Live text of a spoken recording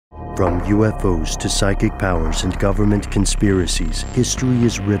From UFOs to psychic powers and government conspiracies, history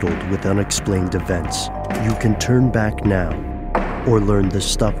is riddled with unexplained events. You can turn back now or learn the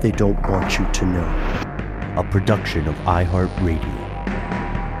stuff they don't want you to know. A production of iHeartRadio.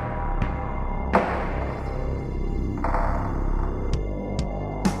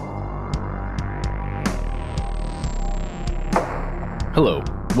 Hello,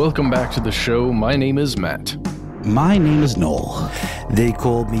 welcome back to the show. My name is Matt. My name is Noel. They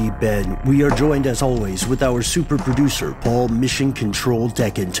call me Ben. We are joined, as always, with our super producer, Paul Mission Control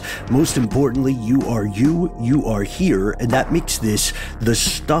Decant. Most importantly, you are here, and that makes this the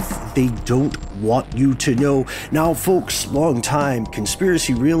stuff they don't want you to know. Now, folks, long-time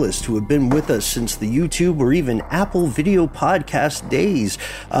conspiracy realists who have been with us since the YouTube or even Apple video podcast days,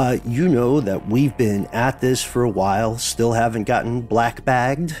 you know that we've been at this for a while, still haven't gotten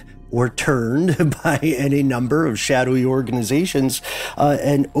black-bagged or turned by any number of shadowy organizations.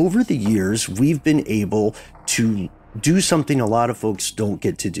 And over the years, we've been able to do something a lot of folks don't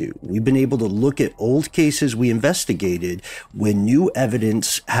get to do. We've been able to look at old cases we investigated when new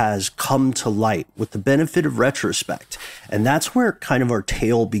evidence has come to light with the benefit of retrospect. And that's where kind of our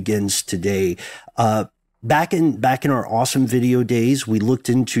tale begins today. Back in our awesome video days, we looked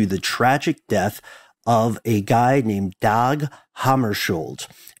into the tragic death of a guy named Dag Hammarskjöld.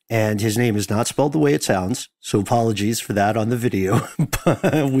 And his name is not spelled the way it sounds, so apologies for that on the video.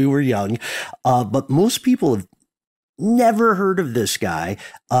 We were young. But most people have never heard of this guy,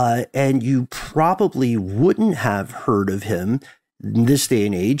 and you probably wouldn't have heard of him in this day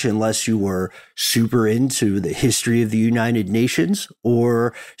and age unless you were super into the history of the United Nations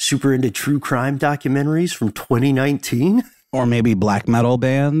or super into true crime documentaries from 2019. Or maybe black metal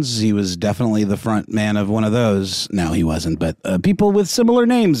bands. He was definitely the front man of one of those. No, he wasn't, but people with similar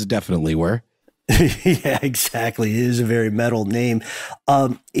names definitely were. Yeah, exactly. It is a very metal name.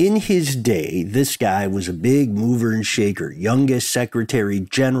 In his day, this guy was a big mover and shaker, youngest Secretary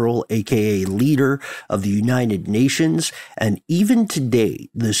General, aka leader of the United Nations. And even today,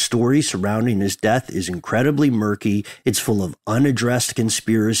 the story surrounding his death is incredibly murky. It's full of unaddressed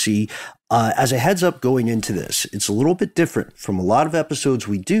conspiracy. As a heads up going into this, it's a little bit different from a lot of episodes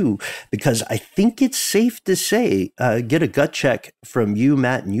we do, because I think it's safe to say, get a gut check from you,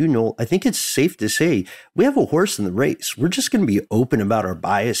 Matt, and you, Noel. I think it's safe to say we have a horse in the race. We're just going to be open about our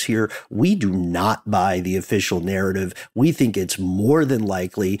bias here. We do not buy the official narrative. We think it's more than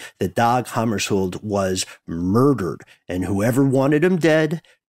likely that Dag Hammarskjöld was murdered, and whoever wanted him dead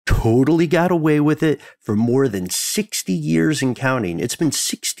totally got away with it for more than 60 years and counting. It's been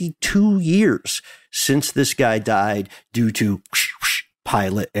 62 years since this guy died due to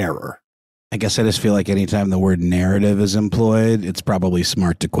pilot error. I guess I just feel like anytime the word narrative is employed, it's probably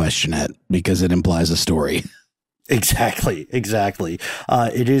smart to question it because it implies a story. Exactly.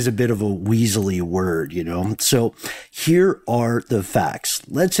 It is a bit of a weaselly word, you know. So here are the facts.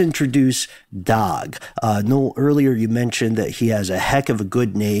 Let's introduce Dag. Noel, earlier you mentioned that he has a heck of a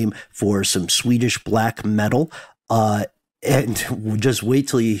good name for some Swedish black metal. And just wait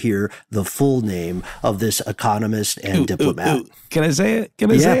till you hear the full name of this economist and diplomat. Can I say it?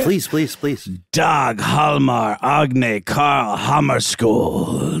 Say it? Please. Dag Hammarskjöld Karl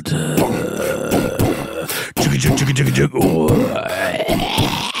Hammarskjöld.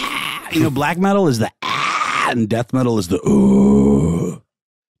 You know, black metal is the and death metal is the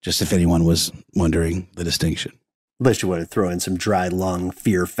just if anyone was wondering the distinction. Unless you want to throw in some dry lung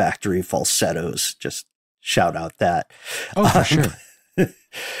Fear Factory falsettos, just shout out that. Oh, for sure.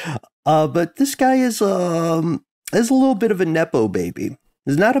 But this guy is a little bit of a Nepo baby.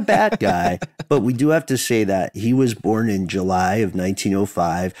 He's not a bad guy, but we do have to say that he was born in July of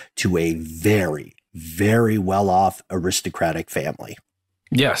 1905 to a very, very well-off aristocratic family.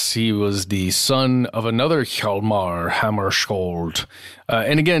 Yes, he was the son of another Hjalmar Hammarskjöld.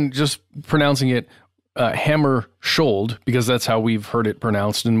 And again, just pronouncing it Hammarskjöld, because that's how we've heard it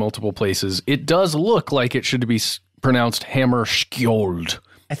pronounced in multiple places. It does look like it should be pronounced Hammarskjöld.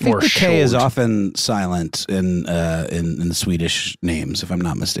 I think the K is often silent in the Swedish names, if I'm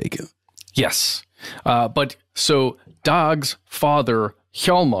not mistaken. Yes. But so Dag's father,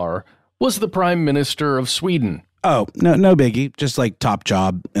 Hjalmar, was the Prime Minister of Sweden. Oh, no biggie. Just like top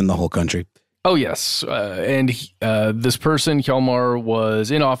job in the whole country. Oh, yes. And this person, Hjalmar,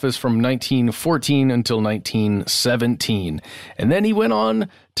 was in office from 1914 until 1917. And then he went on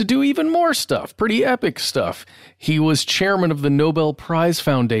to do even more stuff, pretty epic stuff. He was chairman of the Nobel Prize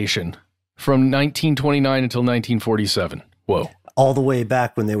Foundation from 1929 until 1947. Whoa. All the way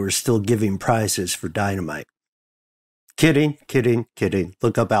back when they were still giving prizes for dynamite. Kidding.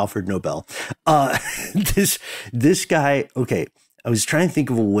 Look up Alfred Nobel. This guy, okay. I was trying to think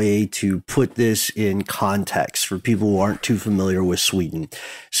of a way to put this in context for people who aren't too familiar with Sweden.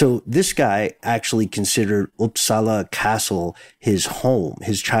 So this guy actually considered Uppsala Castle his home,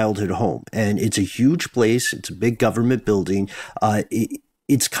 his childhood home. And it's a huge place. It's a big government building.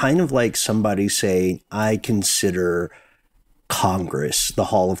 It's kind of like somebody saying, I consider Congress, the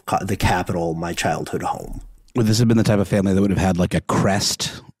hall of the Capitol, my childhood home. Would this have been the type of family that would have had like a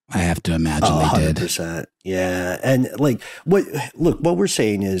crest? I have to imagine they did. 100%. Yeah. And like, what we're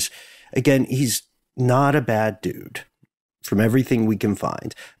saying is, again, he's not a bad dude from everything we can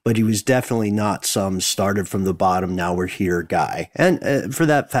find, but he was definitely not some started from the bottom, now we're here guy. And for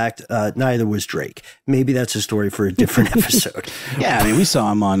that fact, neither was Drake. Maybe that's a story for a different episode. Yeah. I mean, we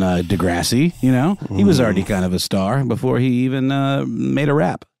saw him on Degrassi, you know, he was already kind of a star before he even made a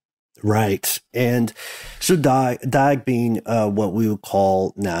rap. Right. And so Dag being what we would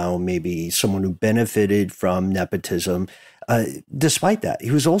call now maybe someone who benefited from nepotism, despite that,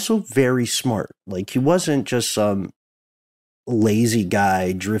 he was also very smart. Like he wasn't just some lazy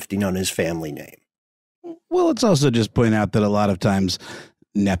guy drifting on his family name. Well, it's also just point out that a lot of times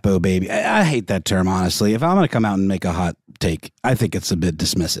Nepo baby, I hate that term, honestly. If I'm going to come out and make a hot take, I think it's a bit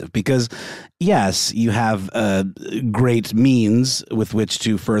dismissive because, yes, you have great means with which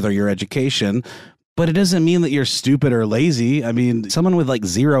to further your education, but it doesn't mean that you're stupid or lazy. I mean, someone with like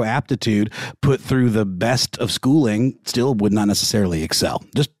zero aptitude put through the best of schooling still would not necessarily excel.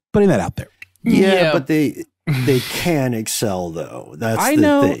 Just putting that out there. Yeah. But they can excel, though. That's I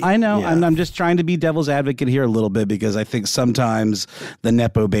know. thing. Yeah. I'm just trying to be devil's advocate here a little bit because I think sometimes the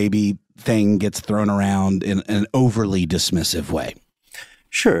Nepo baby thing gets thrown around in an overly dismissive way.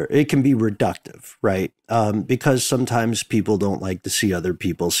 Sure, it can be reductive, right? Because sometimes people don't like to see other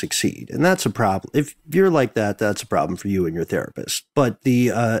people succeed, and that's a problem. If you're like that, that's a problem for you and your therapist. But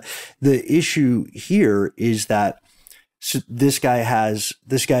the issue here is that this guy has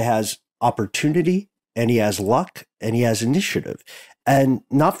opportunity. And he has luck, and he has initiative. And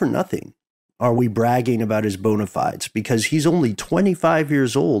not for nothing are we bragging about his bona fides, because he's only 25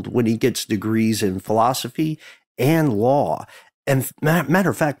 years old when he gets degrees in philosophy and law. And matter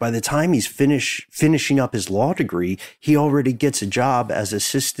of fact, by the time he's finishing up his law degree, he already gets a job as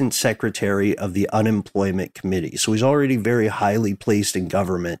assistant secretary of the unemployment committee. So he's already very highly placed in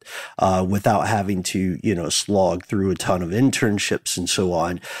government without having to, slog through a ton of internships and so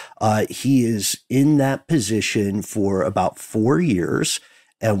on. He is in that position for about 4 years.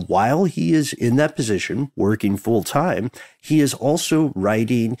 And while he is in that position, working full time, he is also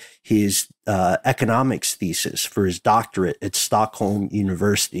writing his economics thesis for his doctorate at Stockholm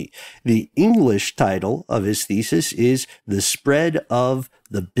University. The English title of his thesis is The Spread of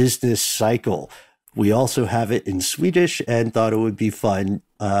the Business Cycle. We also have it in Swedish and thought it would be fun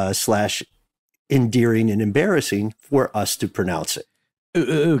 / endearing and embarrassing for us to pronounce it.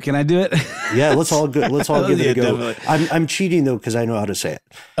 Ooh, can I do it? Yeah, let's all give it a go. Definitely. I'm cheating though because I know how to say it.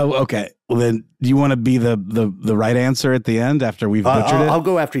 Oh, okay. Well, then, do you want to be the right answer at the end after we've butchered it? I'll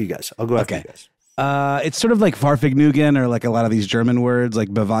go after you guys. You guys. It's sort of like Farfignugan, or like a lot of these German words, like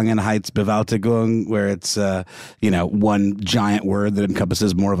Bewangenheitsbewältigung, where it's one giant word that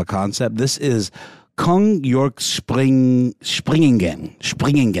encompasses more of a concept. This is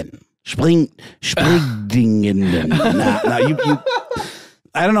Konjunkturspringen. Now you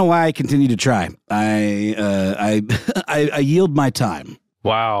I don't know why I continue to try. I yield my time.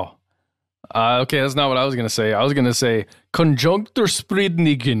 Wow. Okay, that's not what I was going to say. I was going to say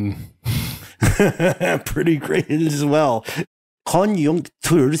Konjunkturspridningen. Pretty great as well.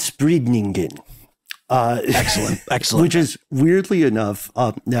 Konjunkturspridningen. Excellent. Which is weirdly enough.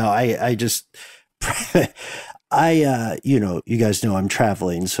 Now I just. You guys know I'm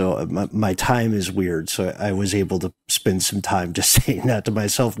traveling, so my time is weird. So I was able to spend some time just saying that to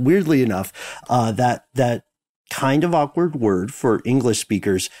myself. Weirdly enough, that kind of awkward word for English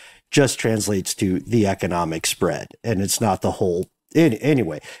speakers just translates to the economic spread, and it's not the whole.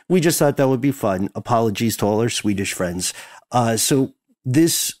 Anyway, we just thought that would be fun. Apologies to all our Swedish friends. So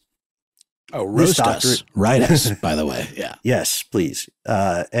this. Oh, roast us. Write us, by the way. Yeah. Yes, please.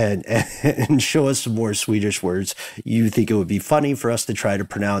 And show us some more Swedish words you think it would be funny for us to try to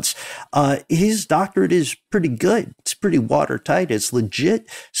pronounce. His doctorate is pretty good. It's pretty watertight. It's legit.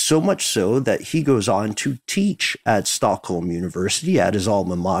 So much so that he goes on to teach at Stockholm University at his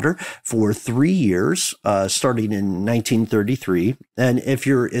alma mater for 3 years, starting in 1933. And if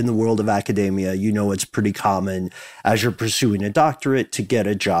you're in the world of academia, you know it's pretty common as you're pursuing a doctorate to get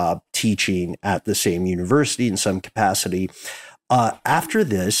a job teaching at the same university in some capacity. After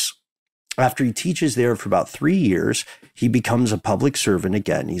he teaches there for about 3 years, he becomes a public servant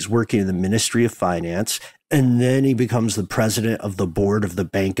again. He's working in the Ministry of Finance. And then he becomes the president of the board of the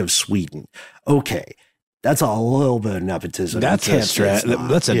Bank of Sweden. Okay. That's a little bit of nepotism. That's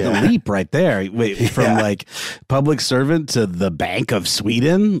a leap right there. Wait, from like public servant to the Bank of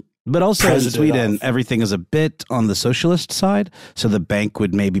Sweden. But also President in Sweden, everything is a bit on the socialist side. So the bank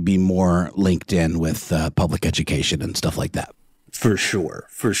would maybe be more linked in with public education and stuff like that. For sure.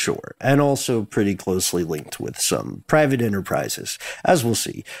 And also pretty closely linked with some private enterprises, as we'll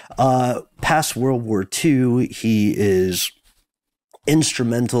see. Past World War II, he is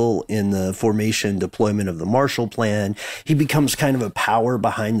instrumental in the formation and deployment of the Marshall Plan. He becomes kind of a power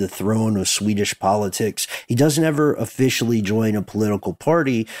behind the throne of Swedish politics. He doesn't ever officially join a political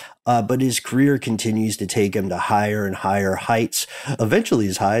party, but his career continues to take him to higher and higher heights, eventually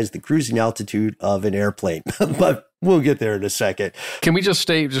as high as the cruising altitude of an airplane. But we'll get there in a second. Can we just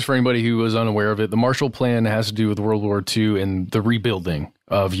state, just for anybody who was unaware of it, the Marshall Plan has to do with World War II and the rebuilding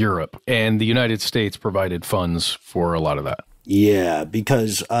of Europe, and the United States provided funds for a lot of that. Yeah,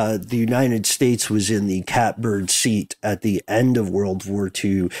 because the United States was in the catbird seat at the end of World War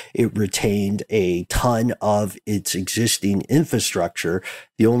II. It retained a ton of its existing infrastructure.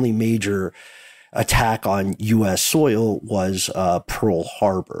 The only major attack on U.S. soil was Pearl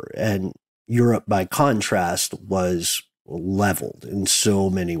Harbor, and Europe, by contrast, was leveled in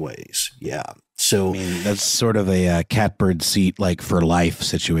so many ways. Yeah. So I mean, that's sort of a catbird seat, like for life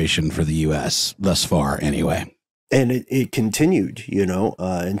situation for the U.S. thus far, anyway. And it continued,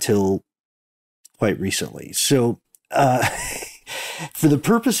 until quite recently. So for the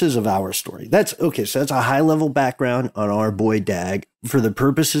purposes of our story, that's a high level background on our boy Dag. For the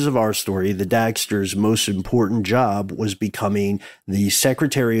purposes of our story, the Dagster's most important job was becoming the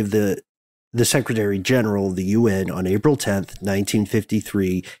Secretary General of the UN on April 10th,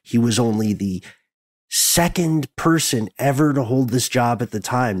 1953. He was only the second person ever to hold this job at the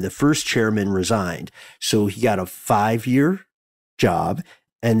time. The first chairman resigned. So he got a 5-year job.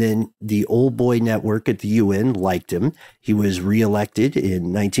 And then the old boy network at the UN liked him. He was reelected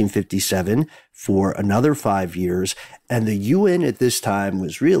in 1957 for another 5 years. And the UN at this time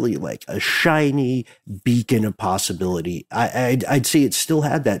was really like a shiny beacon of possibility. I'd say it still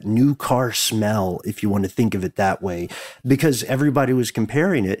had that new car smell, if you want to think of it that way, because everybody was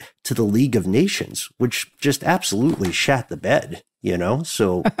comparing it to the League of Nations, which just absolutely shat the bed,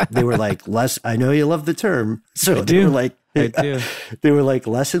 So they were like, I know you love the term. So they were like, they were like,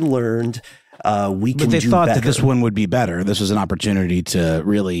 lesson learned. We can do better. But they thought that this one would be better. This was an opportunity to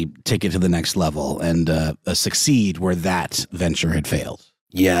really take it to the next level and succeed where that venture had failed.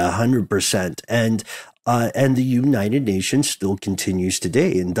 Yeah, 100%. And the United Nations still continues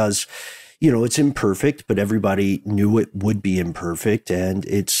today and does, it's imperfect, but everybody knew it would be imperfect, and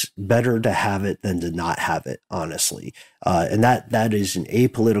it's better to have it than to not have it, honestly. And that is an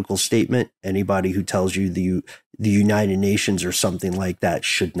apolitical statement. Anybody who tells you the United Nations or something like that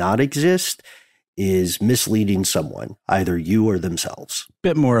should not exist is misleading someone, either you or themselves.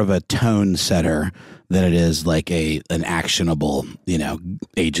 Bit more of a tone setter than it is like an actionable,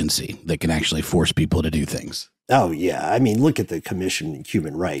 agency that can actually force people to do things. Oh, yeah. I mean, look at the Commission on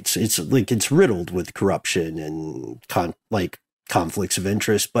Human Rights. It's riddled with corruption and conflicts of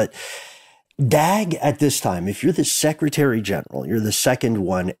interest. But Dag, at this time, if you're the Secretary General, you're the second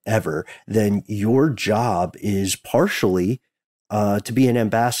one ever, then your job is partially to be an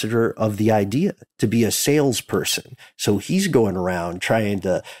ambassador of the idea, to be a salesperson. So he's going around trying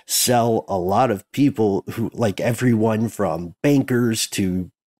to sell a lot of people who, like everyone from bankers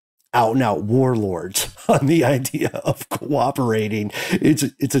to out and out warlords, on the idea of cooperating.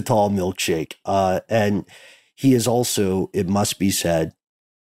 It's a tall milkshake. And he is also, it must be said,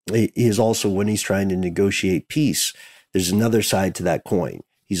 he is also, when he's trying to negotiate peace, there's another side to that coin.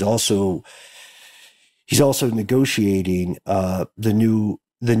 He's also negotiating the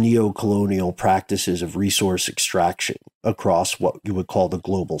neo-colonial practices of resource extraction across what you would call the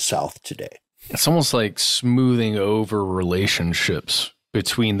global South today. It's almost like smoothing over relationships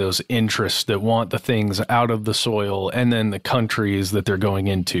between those interests that want the things out of the soil and then the countries that they're going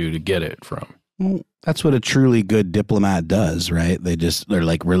into to get it from. Well, that's what a truly good diplomat does, right? They're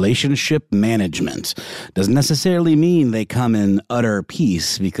like relationship management. Doesn't necessarily mean they come in utter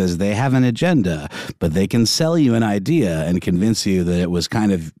peace because they have an agenda, but they can sell you an idea and convince you that it was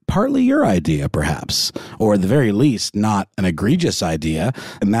kind of partly your idea, perhaps, or at the very least, not an egregious idea.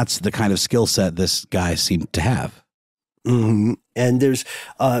 And that's the kind of skill set this guy seemed to have. Mm-hmm. And there's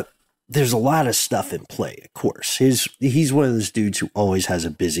a lot of stuff in play, of course. He's one of those dudes who always has a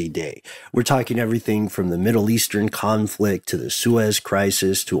busy day. We're talking everything from the Middle Eastern conflict to the Suez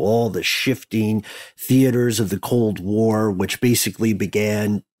Crisis to all the shifting theaters of the Cold War, which basically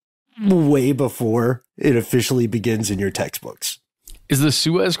began way before it officially begins in your textbooks. Is the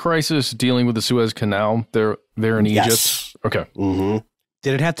Suez Crisis dealing with the Suez Canal there in Egypt? Yes. Okay. Mm-hmm.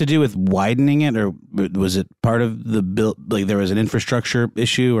 Did it have to do with widening it, or was it part of the bill? Like there was an infrastructure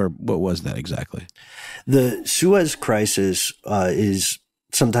issue, or what was that exactly? The Suez Crisis is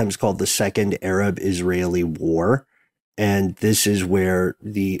sometimes called the Second Arab-Israeli War, and this is where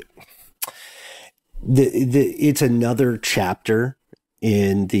it's another chapter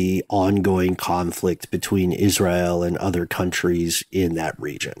in the ongoing conflict between Israel and other countries in that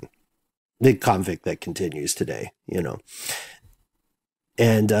region. The conflict that continues today,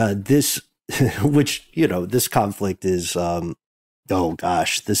 And this, this conflict is,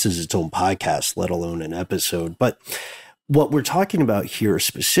 this is its own podcast, let alone an episode. But what we're talking about here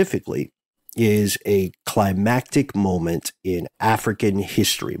specifically is a climactic moment in African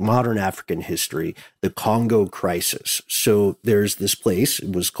history, modern African history, the Congo crisis. So there's this place,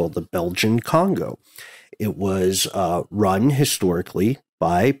 it was called the Belgian Congo. It was run historically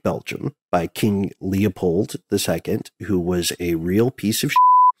by Belgium, by King Leopold II, who was a real piece of shit.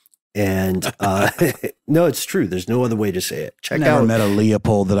 And no, it's true. There's no other way to say it. Never met a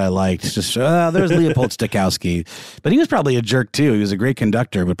Leopold that I liked. Just there's Leopold Stokowski, but he was probably a jerk too. He was a great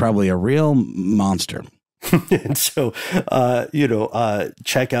conductor, but probably a real monster. And so,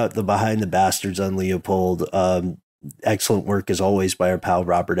 check out the Behind the Bastards on Leopold. Excellent work as always by our pal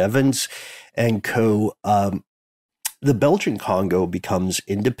Robert Evans and co. The Belgian Congo becomes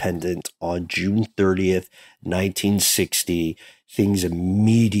independent on June 30th, 1960. Things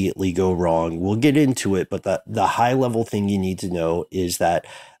immediately go wrong. We'll get into it, but the high-level thing you need to know is that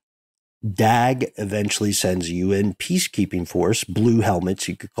Dag eventually sends UN peacekeeping force, blue helmets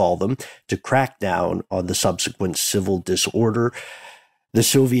you could call them, to crack down on the subsequent civil disorder. The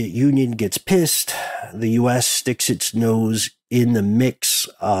Soviet Union gets pissed. The U.S. sticks its nose in the mix.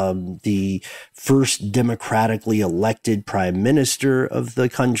 The first democratically elected prime minister of the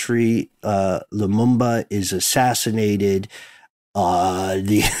country, Lumumba, is assassinated.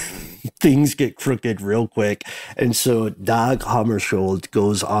 The things get crooked real quick. And so Dag Hammarskjöld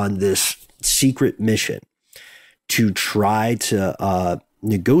goes on this secret mission to try to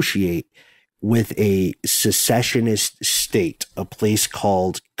negotiate with a secessionist state, a place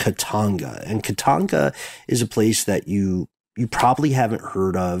called Katanga. And Katanga is a place that you probably haven't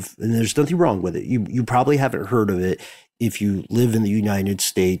heard of, and there's nothing wrong with it. You probably haven't heard of it if you live in the United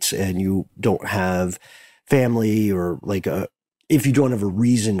States and you don't have family or if you don't have a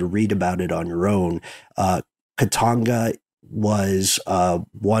reason to read about it on your own. Katanga was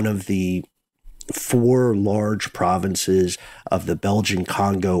one of the 4 large provinces of the Belgian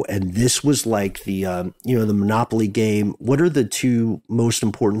Congo, and this was like the the Monopoly game. What are the 2 most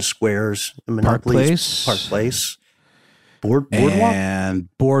important squares in Monopoly? Park Place. Boardwalk? And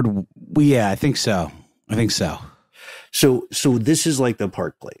yeah, I think so. So this is like the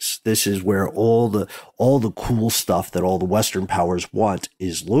Park Place. This is where all the cool stuff that all the Western powers want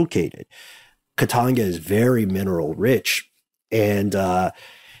is located. Katanga is very mineral rich, and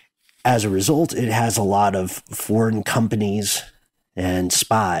as a result, it has a lot of foreign companies and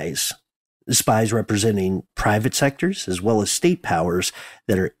spies representing private sectors as well as state powers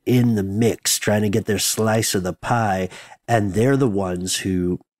that are in the mix trying to get their slice of the pie. And they're the ones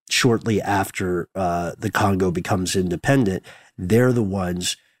who, shortly after the Congo becomes independent, they're the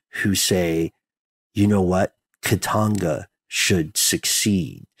ones who say, you know what, Katanga should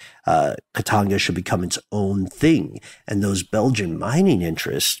succeed. Katanga should become its own thing. And those Belgian mining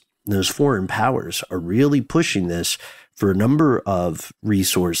interests, those foreign powers, are really pushing this for a number of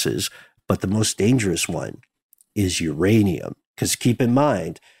resources, but the most dangerous one is uranium. Because keep in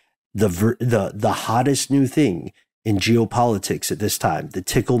mind, the hottest new thing in geopolitics at this time, the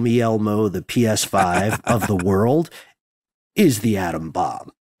Tickle Me Elmo, the PS5 of the world, is the atom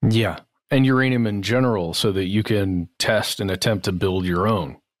bomb. Yeah, and uranium in general, so that you can test and attempt to build your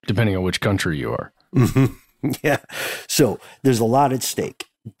own, depending on which country you are. Yeah, so there's a lot at stake.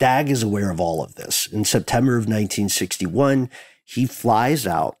 Dag is aware of all of this. In September of 1961, he flies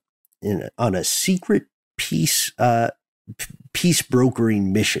out on a secret peace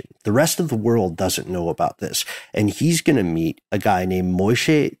brokering mission. The rest of the world doesn't know about this. And he's going to meet a guy named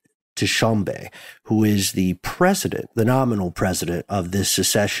Moise Tshombe, who is the nominal president of this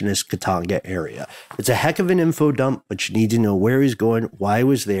secessionist Katanga area. It's a heck of an info dump, but you need to know where he's going, why he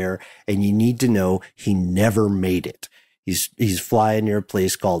was there, and you need to know he never made it. He's flying near a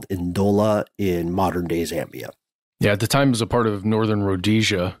place called Ndola in modern-day Zambia. Yeah, at the time it was a part of northern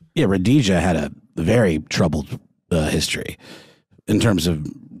Rhodesia. Yeah, Rhodesia had a very troubled history in terms of,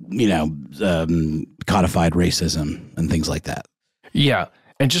 codified racism and things like that. Yeah,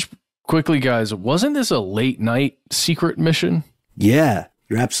 and just quickly, guys, wasn't this a late night secret mission? Yeah,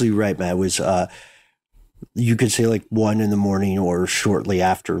 you're absolutely right, man. It was, you could say like 1 a.m. or shortly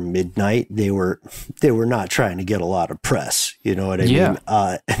after midnight. They were not trying to get a lot of press. You know what I mean?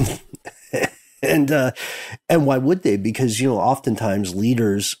 And why would they? Because, oftentimes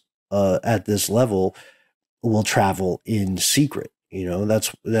leaders at this level will travel in secret.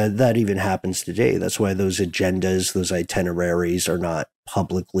 That even happens today. That's why those agendas, those itineraries are not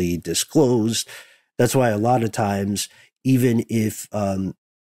publicly disclosed. That's why a lot of times, even if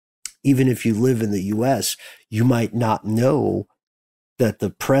you live in the U.S., you might not know that the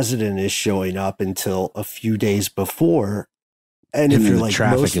president is showing up until a few days before. And if you're the like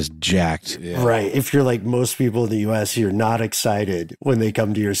traffic is jacked, right? If you're like most people in the U.S., you're not excited when they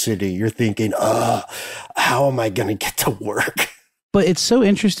come to your city. You're thinking, how am I going to get to work? But it's so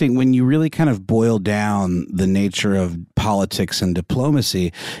interesting when you really kind of boil down the nature of politics and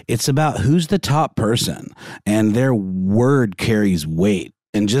diplomacy. It's about who's the top person, and their word carries weight,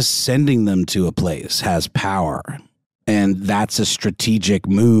 and just sending them to a place has power. And that's a strategic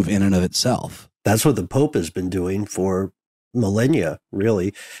move in and of itself. That's what the Pope has been doing for millennia,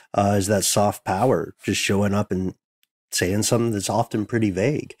 really, is that soft power, just showing up and saying something that's often pretty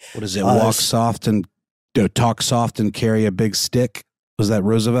vague. What is it? Walk soft and talk soft and carry a big stick. Was that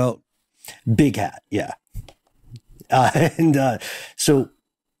Roosevelt? Big hat, yeah. So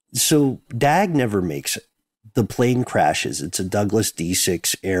Dag never makes it. The plane crashes. It's a Douglas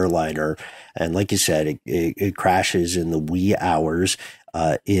D6 airliner, and like you said, it crashes in the wee hours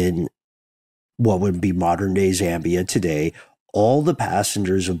in what would be modern day Zambia today. All the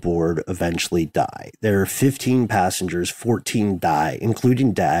passengers aboard eventually die. There are 15 passengers, 14 die,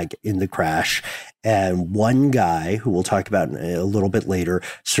 including Dag, in the crash. And one guy, who we'll talk about a little bit later,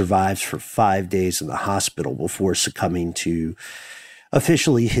 survives for 5 days in the hospital before succumbing to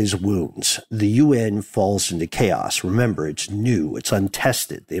officially his wounds. The UN falls into chaos. Remember, it's new, it's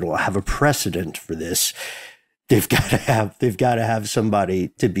untested. They don't have a precedent for this. They've got to have somebody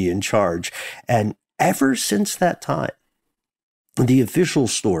to be in charge. And ever since that time, the official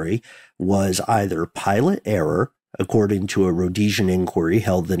story was either pilot error, according to a Rhodesian inquiry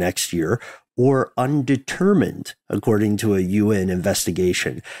held the next year, or undetermined, according to a UN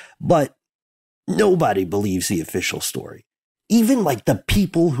investigation. But nobody believes the official story. Even like the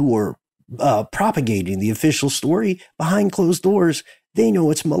people who are propagating the official story behind closed doors, they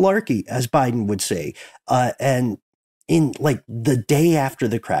know it's malarkey, as Biden would say. And in like the day after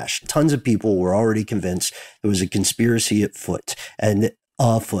the crash, tons of people were already convinced there was a conspiracy afoot.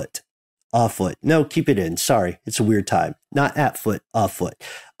 No, keep it in. Sorry, it's a weird time. Not at foot, afoot.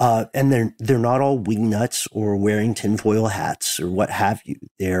 And they're not all wingnuts or wearing tinfoil hats or what have you.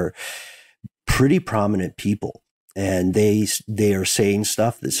 They're pretty prominent people. And they are saying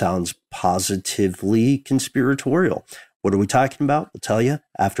stuff that sounds positively conspiratorial. What are we talking about? We'll tell you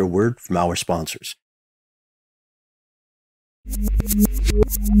after a word from our sponsors.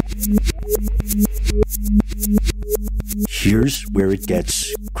 Here's where it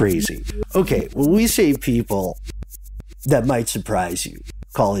gets crazy. Okay, when we say people, that might surprise you,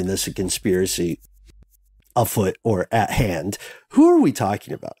 calling this a conspiracy afoot or at hand. Who are we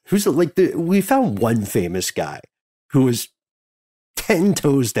talking about? We found one famous guy who was 10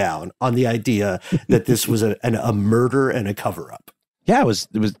 toes down on the idea that this was a murder and a cover-up. Yeah, it was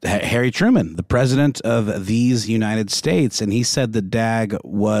Harry Truman, the president of these United States, and he said that Dag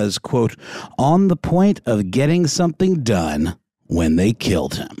was, quote, on the point of getting something done when they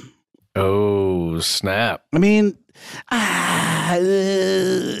killed him. Oh, snap. I mean,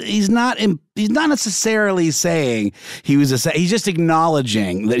 he's not necessarily saying he was he's just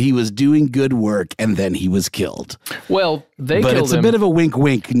acknowledging that he was doing good work and then he was killed. Well, but it's a bit of a wink,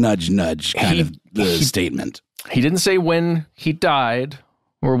 wink, nudge, nudge kind of statement. He didn't say when he died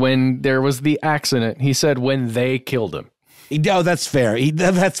or when there was the accident. He said when they killed him. Oh, that's fair.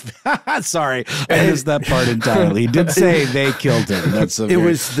 Sorry, I missed that part entirely. He did say they killed him. It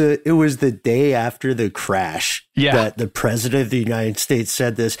was the day after the crash that the president of the United States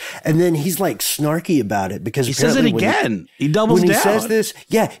said this, and then he's like snarky about it because he says it again. He doubles down. When he says this,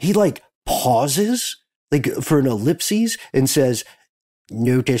 he like pauses like for an ellipses and says,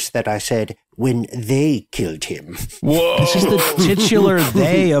 "Notice that I said when they killed him." Whoa. This is the titular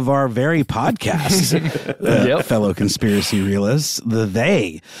they of our very podcast, fellow conspiracy realists. The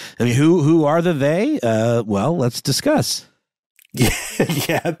they. I mean, who are the they? Well, let's discuss.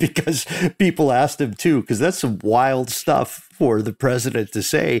 Yeah, because people asked him too, because that's some wild stuff for the president to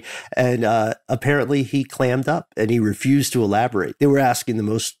say. And apparently he clammed up and he refused to elaborate. They were asking the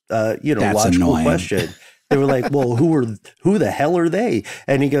most, logical question. They were like, well, who the hell are they?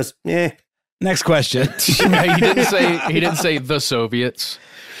 And he goes, Next question. Yeah, he didn't say the Soviets.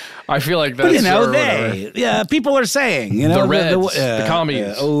 I feel like that's people are saying, the Reds, the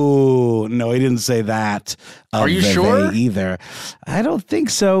commies. Oh no, he didn't say that. Are you sure? Either? I don't think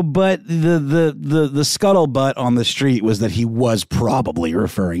so. But the scuttlebutt on the street was that he was probably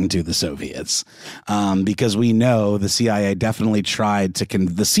referring to the Soviets, because we know the CIA definitely tried to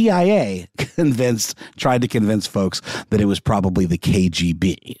convince folks that it was probably the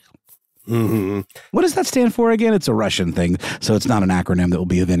KGB. Mm-hmm. What does that stand for again? It's a Russian thing, so it's not an acronym that will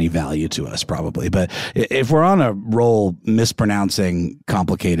be of any value to us, probably. But if we're on a roll mispronouncing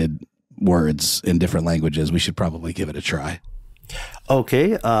complicated words in different languages, we should probably give it a try.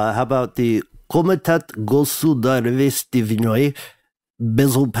 Okay, how about the Komitet Gosudarstvenoi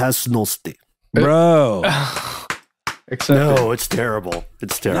Bezopasnosti? Bro. No, it's terrible.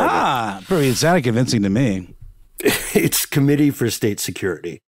 It's terrible. It sounded convincing to me. It's Committee for State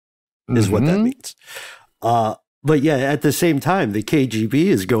Security. Is what that means. But yeah, at the same time, the KGB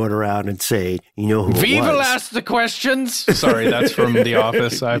is going around and saying, you know who we it was. will ask the questions. Sorry, that's from The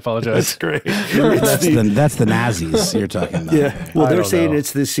Office. I apologize. That's great. That's the Nazis you're talking about. Yeah, well, they're saying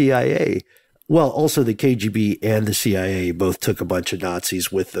it's the CIA. Well, also the KGB and the CIA both took a bunch of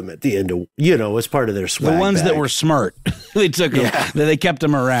Nazis with them at the end of, as part of their swag The ones bag. that were smart. They took them. They kept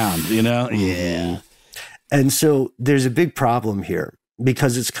them around, Yeah. And so there's a big problem here.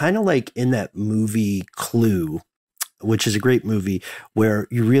 Because it's kind of like in that movie Clue, which is a great movie, where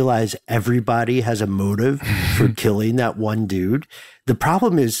you realize everybody has a motive for killing that one dude. The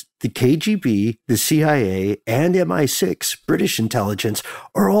problem is the KGB, the CIA, and MI6, British intelligence,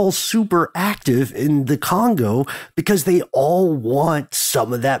 are all super active in the Congo because they all want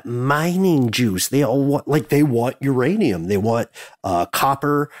some of that mining juice. They all want uranium. They want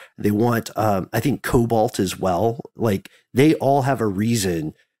copper. They want, I think, cobalt as well. They all have a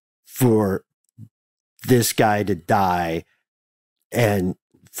reason for this guy to die and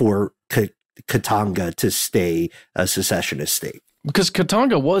for Katanga to stay a secessionist state. Because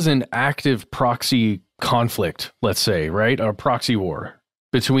Katanga was an active proxy conflict, let's say, right? A proxy war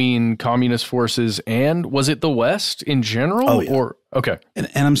between communist forces and, was it the West in general? Oh, yeah. Okay. And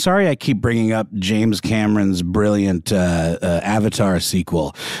I'm sorry I keep bringing up James Cameron's brilliant Avatar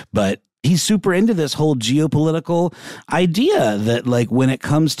sequel, but he's super into this whole geopolitical idea that, when it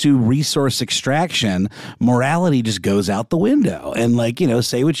comes to resource extraction, morality just goes out the window. And,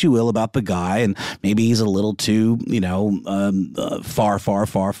 say what you will about the guy, and maybe he's a little too, far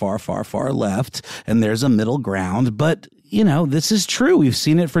left, and there's a middle ground. But, this is true. We've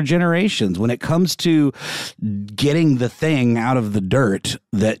seen it for generations. When it comes to getting the thing out of the dirt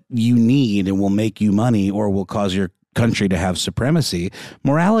that you need and will make you money or will cause your country to have supremacy,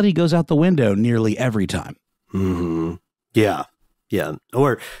 morality goes out the window nearly every time. Mm-hmm. Yeah.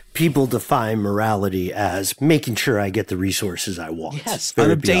 Or people define morality as making sure I get the resources I want. Yes,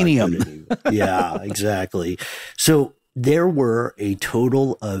 unobtainium. Yeah, exactly. So there were a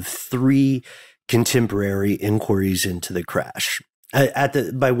total of 3 contemporary inquiries into the crash.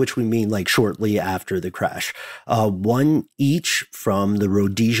 By which we mean shortly after the crash. One each from the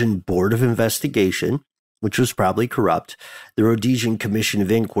Rhodesian Board of Investigation, which was probably corrupt, the Rhodesian Commission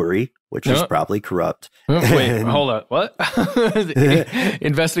of Inquiry, which was probably corrupt. Wait, hold on. What?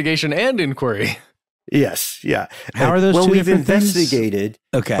 Investigation and inquiry. Yes, yeah. How are those two different things? We've investigated,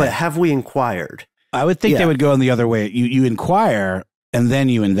 okay, but have we inquired? I would think they would go in the other way. You inquire, and then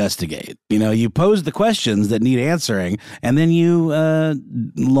you investigate. You pose the questions that need answering, and then you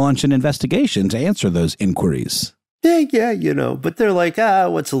launch an investigation to answer those inquiries. Yeah, but they're like,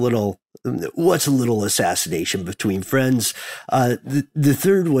 what's a little assassination between friends? The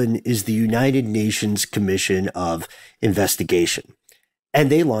third one is the United Nations Commission of Investigation,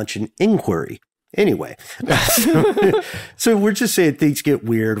 and they launch an inquiry. Anyway, so we're just saying things get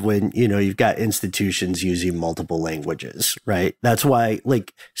weird when, you've got institutions using multiple languages, right? That's why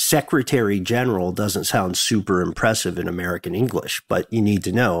Secretary General doesn't sound super impressive in American English, but you need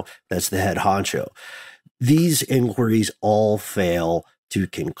to know that's the head honcho. These inquiries all fail to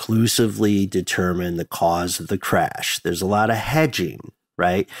conclusively determine the cause of the crash. There's a lot of hedging,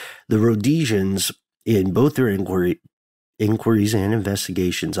 right? The Rhodesians, in both their inquiries and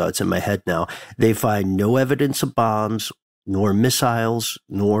investigations, it's in my head now, they find no evidence of bombs, nor missiles,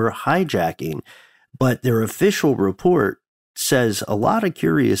 nor hijacking. But their official report says a lot of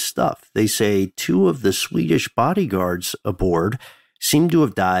curious stuff. They say 2 of the Swedish bodyguards aboard seem to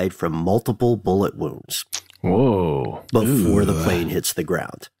have died from multiple bullet wounds. Whoa. Before the plane hits the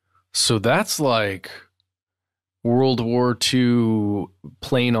ground. So that's World War II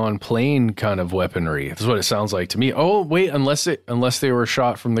plane on plane kind of weaponry. That's what it sounds like to me. Oh, wait, unless they were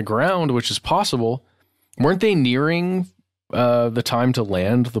shot from the ground, which is possible. Weren't they nearing the time to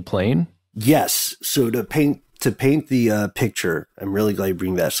land the plane? Yes. So to paint the picture, I'm really glad you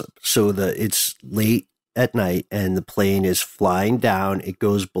bring that up. So it's late at night and the plane is flying down. It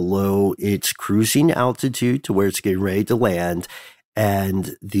goes below its cruising altitude to where it's getting ready to land.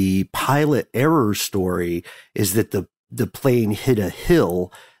 And the pilot error story is that the plane hit a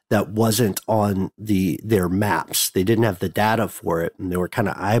hill that wasn't on their maps. They didn't have the data for it, and they were kind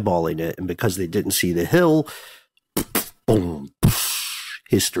of eyeballing it. And because they didn't see the hill, boom,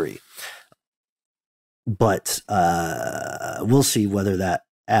 history. But we'll see whether that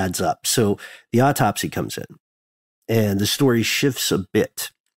adds up. So the autopsy comes in, and the story shifts a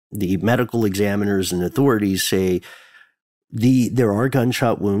bit. The medical examiners and authorities say there are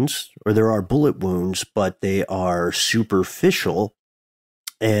gunshot wounds or there are bullet wounds, but they are superficial,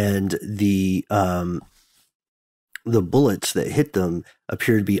 and the bullets that hit them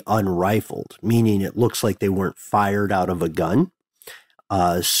appear to be unrifled, meaning it looks like they weren't fired out of a gun,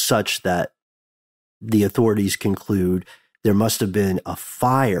 such that the authorities conclude there must have been a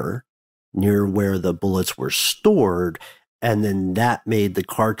fire near where the bullets were stored, and then that made the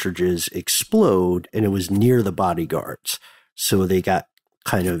cartridges explode, and it was near the bodyguards. So they got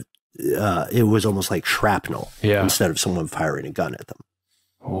kind of, it was almost like shrapnel instead of someone firing a gun at them.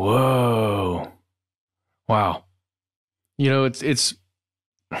 Whoa. Wow. It's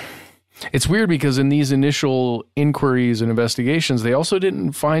weird because in these initial inquiries and investigations, they also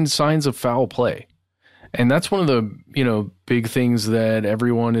didn't find signs of foul play. And that's one of the, big things that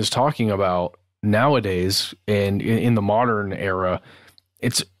everyone is talking about nowadays and in the modern era.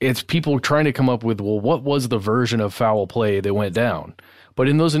 It's people trying to come up with, well, what was the version of foul play that went down? But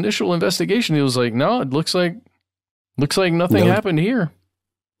in those initial investigations, it was like, no, it looks like nothing happened here.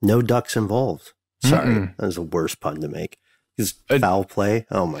 No ducks involved. Sorry, that was the worst pun to make. Because foul play,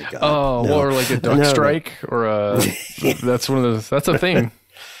 oh my god. Oh, no. Or like a duck strike, or that's a thing.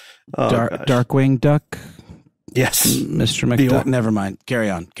 Darkwing Duck. Yes, Mr. McDuck. Never mind. Carry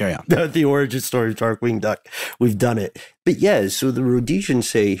on. The origin story of Darkwing Duck. We've done it. But yeah, so the Rhodesians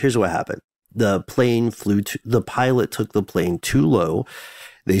say, here's what happened. The plane the pilot took the plane too low.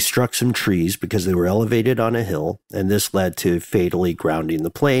 They struck some trees because they were elevated on a hill, and this led to fatally grounding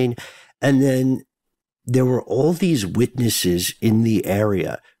the plane. And then there were all these witnesses in the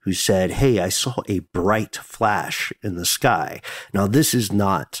area who said, hey, I saw a bright flash in the sky. Now, this is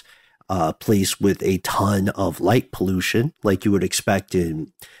not a place with a ton of light pollution like you would expect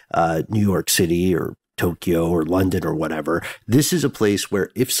in New York City or Tokyo or London or whatever. This is a place where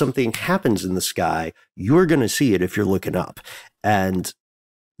if something happens in the sky, you're going to see it if you're looking up. And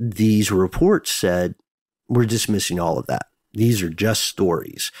these reports said, we're dismissing all of that. These are just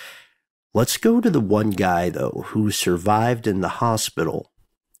stories. Let's go to the one guy, though, who survived in the hospital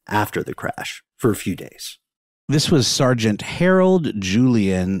after the crash for a few days. This was Sergeant Harold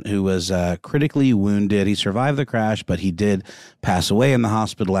Julian, who was critically wounded. He survived the crash, but he did pass away in the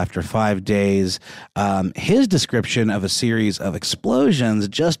hospital after 5 days. His description of a series of explosions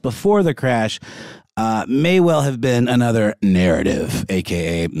just before the crash may well have been another narrative,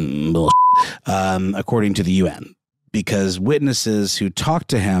 a.k.a. bullshit, according to the UN, because witnesses who talked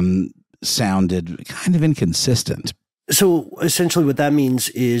to him sounded kind of inconsistent. So essentially what that means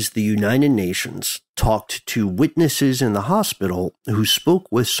is the United Nations talked to witnesses in the hospital who spoke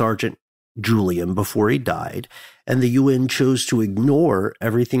with Sergeant Julian before he died, and the UN chose to ignore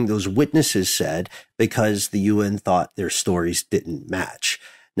everything those witnesses said because the UN thought their stories didn't match.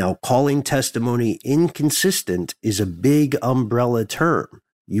 Now, calling testimony inconsistent is a big umbrella term.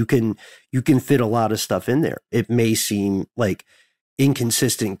 You can fit a lot of stuff in there. It may seem like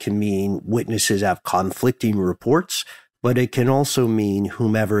inconsistent can mean witnesses have conflicting reports, but it can also mean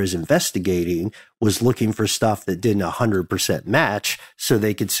whomever is investigating was looking for stuff that didn't 100% match, so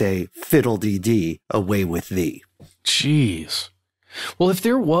they could say, fiddle-dee-dee, away with thee. Jeez. Well, if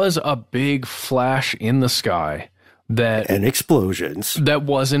there was a big flash in the sky and explosions. That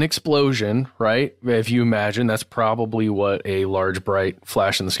was an explosion, right? If you imagine that's probably what a large, bright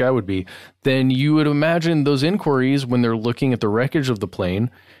flash in the sky would be, then you would imagine those inquiries when they're looking at the wreckage of the plane,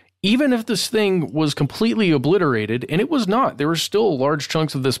 even if this thing was completely obliterated, and it was not, there were still large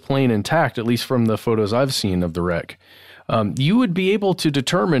chunks of this plane intact, at least from the photos I've seen of the wreck, you would be able to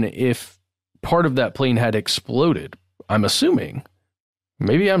determine if part of that plane had exploded, I'm assuming.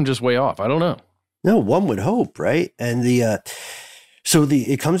 Maybe I'm just way off. I don't know. No, one would hope, right? And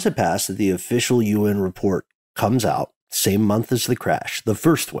it comes to pass that the official UN report comes out same month as the crash, the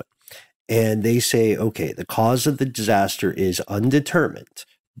first one. And they say, okay, the cause of the disaster is undetermined,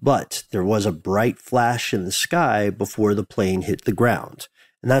 but there was a bright flash in the sky before the plane hit the ground.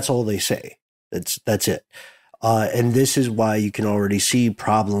 And that's all they say. That's it. And this is why you can already see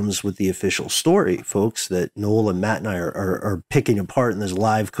problems with the official story, folks, that Noel and Matt and I are picking apart in this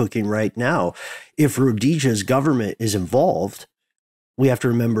live cooking right now. If Rhodesia's government is involved, we have to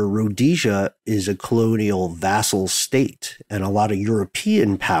remember Rhodesia is a colonial vassal state, and a lot of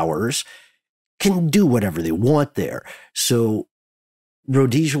European powers can do whatever they want there. So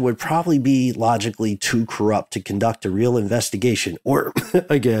Rhodesia would probably be logically too corrupt to conduct a real investigation or,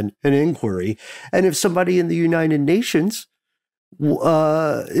 again, an inquiry. And if somebody in the United Nations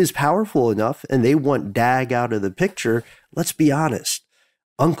is powerful enough and they want Dag out of the picture, let's be honest.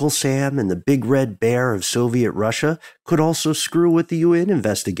 Uncle Sam and the big red bear of Soviet Russia could also screw with the UN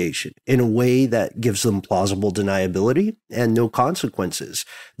investigation in a way that gives them plausible deniability and no consequences.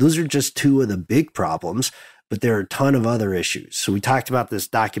 Those are just two of the big problems, but there are a ton of other issues. So we talked about this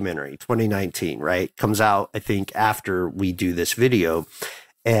documentary, 2019, right? Comes out, I think, after we do this video.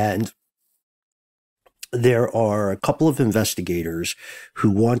 And there are a couple of investigators who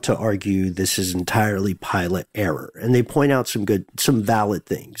want to argue this is entirely pilot error. And they point out some valid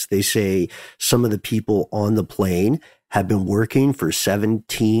things. They say some of the people on the plane have been working for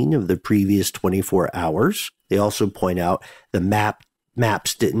 17 of the previous 24 hours. They also point out the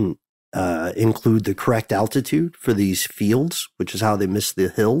maps didn't include the correct altitude for these fields, which is how they missed the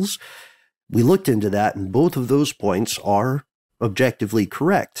hills. We looked into that, and both of those points are objectively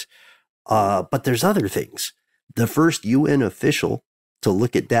correct. But there's other things. The first UN official to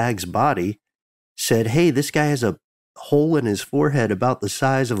look at Dag's body said, hey, this guy has a hole in his forehead about the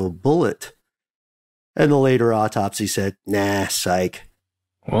size of a bullet. And the later autopsy said, nah, psych.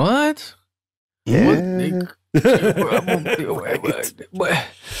 What? Yeah. What?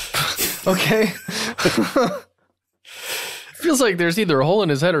 Okay. Feels like there's either a hole in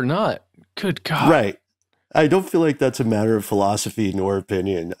his head or not. Good God. Right. I don't feel like that's a matter of philosophy nor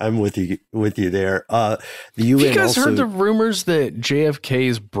opinion. I'm with you there. The UN. You guys also heard the rumors that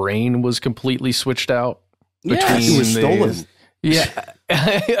JFK's brain was completely switched out? Yes, it was stolen. Yeah.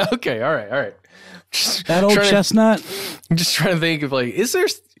 Okay. All right. Just that old chestnut. I'm just trying to think of like, is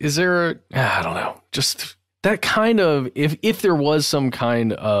there I don't know, just that kind of, if there was some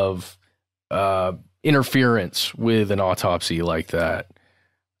kind of interference with an autopsy like that,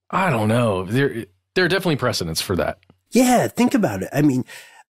 I don't know. There are definitely precedents for that. Yeah, think about it. I mean,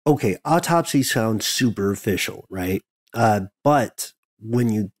 okay, autopsy sounds super official, right? But when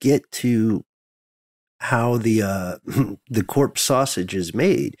you get to how the the corpse sausage is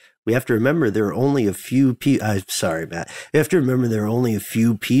made, we have to remember there are only a few people. Sorry, Matt. You have to remember there are only a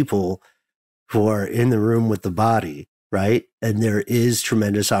few people who are in the room with the body, right? And there is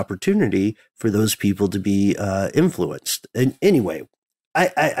tremendous opportunity for those people to be influenced. And anyway,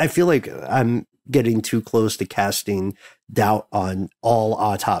 I feel like I'm getting too close to casting doubt on all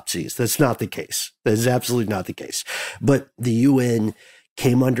autopsies. That's not the case. That is absolutely not the case. But the UN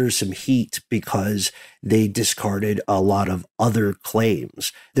came under some heat because they discarded a lot of other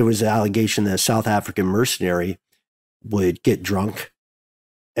claims. There was an allegation that a South African mercenary would get drunk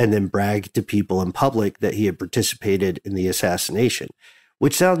and then brag to people in public that he had participated in the assassination,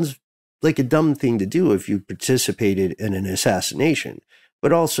 which sounds like a dumb thing to do if you participated in an assassination.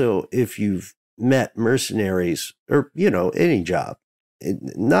 But also, if you've met mercenaries or, any job,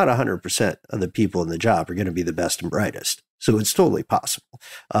 not 100% of the people in the job are going to be the best and brightest. So it's totally possible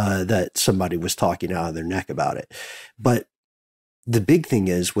that somebody was talking out of their neck about it. But the big thing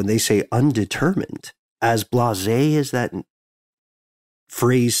is when they say undetermined, as blasé as that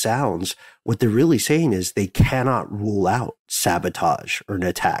phrase sounds, what they're really saying is they cannot rule out sabotage or an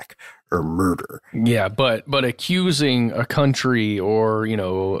attack or murder. Yeah, but accusing a country or,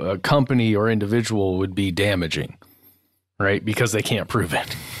 a company or individual would be damaging, right? Because they can't prove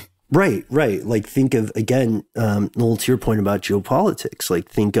it. Right. Like think of, again, Noel, to your point about geopolitics, like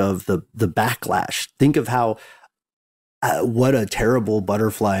think of the backlash. Think of how, what a terrible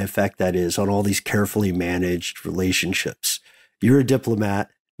butterfly effect that is on all these carefully managed relationships. You're a diplomat.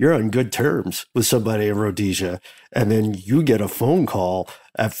 You're on good terms with somebody in Rhodesia, and then you get a phone call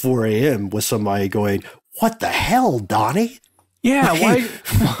at 4 a.m. with somebody going, "What the hell, Donnie? Yeah,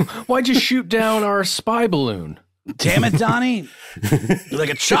 why'd you shoot down our spy balloon? Damn it, Donnie. You're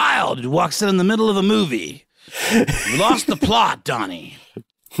like a child who walks in the middle of a movie. You lost the plot, Donnie.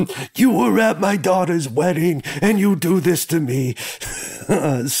 You were at my daughter's wedding, and you do this to me."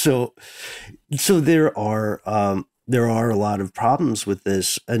 So there are there are a lot of problems with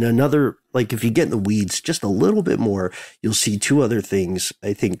this. And another, like if you get in the weeds just a little bit more, you'll see two other things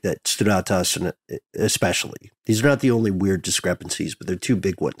I think that stood out to us, and especially. These are not the only weird discrepancies, but they're two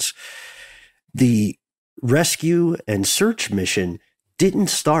big ones. The rescue and search mission didn't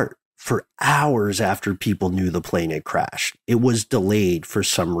start for hours after people knew the plane had crashed. It was delayed for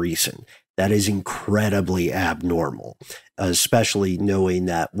some reason. That is incredibly abnormal, especially knowing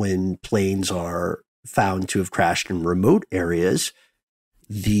that when planes are found to have crashed in remote areas,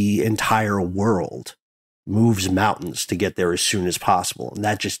 the entire world moves mountains to get there as soon as possible. And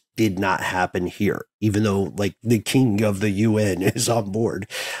that just did not happen here, even though like the king of the UN is on board.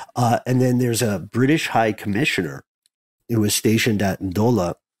 And then there's a British High Commissioner who was stationed at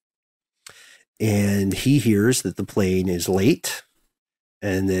Ndola, and he hears that the plane is late,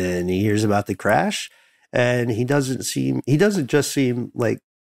 and then he hears about the crash, and he doesn't just seem like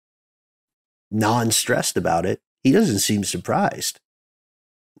non-stressed about it. He doesn't seem surprised.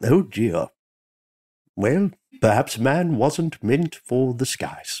 Oh dear. Well, perhaps man wasn't meant for the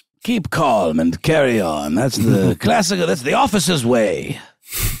skies. Keep calm and carry on. That's the classical, that's the officer's way.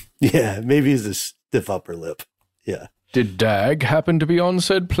 Yeah, maybe he's a stiff upper lip. Yeah. Did Dag happen to be on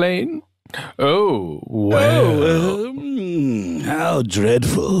said plane? Oh, well. How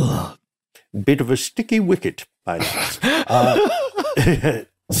dreadful. Bit of a sticky wicket, I know.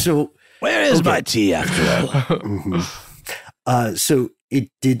 So, where is my tea after all? Mm-hmm. So it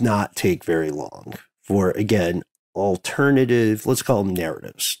did not take very long for, again, alternative, let's call them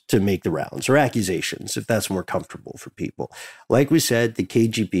narratives, to make the rounds, or accusations, if that's more comfortable for people. Like we said, the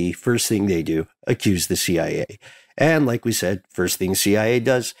KGB, first thing they do, accuse the CIA. And like we said, first thing CIA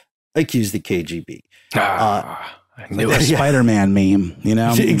does, accuse the KGB. Like that Spider-Man meme, you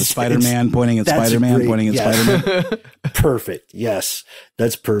know? Spider-Man pointing at Spider-Man, pointing at Spider-Man. Perfect. Yes,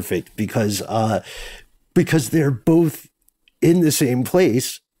 that's perfect, because they're both in the same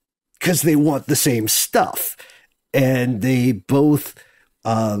place because they want the same stuff. And they both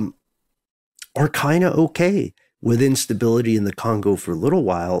are kind of okay with instability in the Congo for a little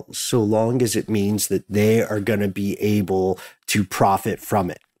while, so long as it means that they are going to be able to profit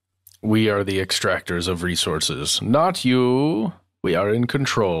from it. We are the extractors of resources, not you. We are in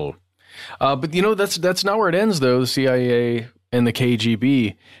control. But you know, that's not where it ends, though, the CIA and the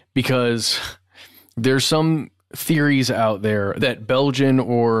KGB, because there's some theories out there that Belgian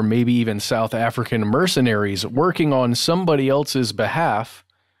or maybe even South African mercenaries working on somebody else's behalf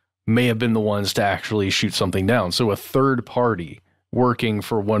may have been the ones to actually shoot something down. So a third party working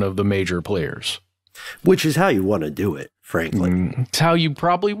for one of the major players. Which is how you want to do it, frankly. It's how you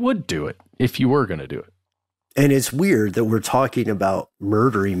probably would do it if you were going to do it. And it's weird that we're talking about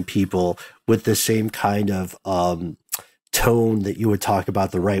murdering people with the same kind of tone that you would talk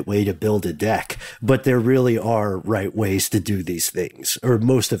about the right way to build a deck, but there really are right ways to do these things, or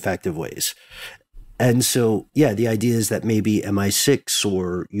most effective ways. And so, yeah, the idea is that maybe MI6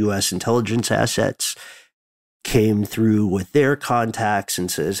 or U.S. intelligence assets came through with their contacts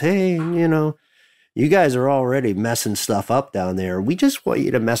and says, hey, you know, you guys are already messing stuff up down there. We just want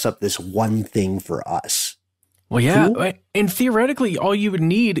you to mess up this one thing for us. Well, yeah. Cool? And theoretically, all you would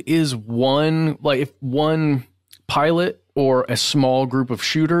need is one pilot or a small group of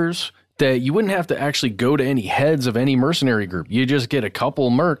shooters that you wouldn't have to actually go to any heads of any mercenary group. You just get a couple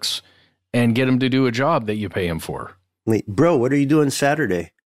mercs and get them to do a job that you pay them for. Wait, bro, what are you doing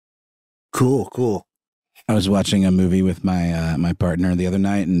Saturday? Cool. I was watching a movie with my partner the other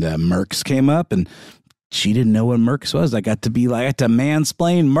night, and mercs came up, and she didn't know what mercs was. I got to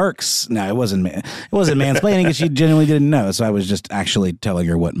mansplain mercs. No, it wasn't mansplaining because she genuinely didn't know. So I was just actually telling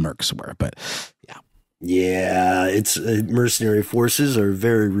her what mercs were. But yeah. Yeah, it's mercenary forces are a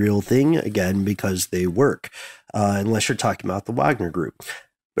very real thing, again, because they work, unless you're talking about the Wagner Group.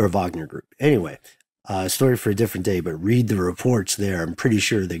 Anyway, story for a different day, but read the reports there. I'm pretty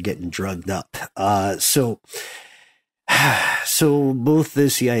sure they're getting drugged up. So both the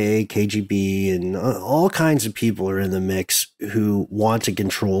CIA, KGB, and all kinds of people are in the mix who want to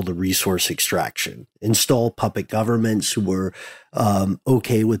control the resource extraction, install puppet governments who are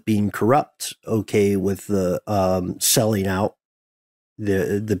okay with being corrupt, okay with the selling out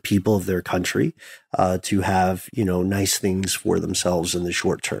the people of their country to have, you know, nice things for themselves in the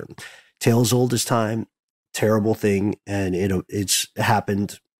short term. Tales old as time, terrible thing, and it's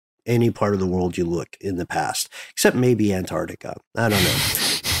happened any part of the world you look in the past, except maybe Antarctica. I don't know,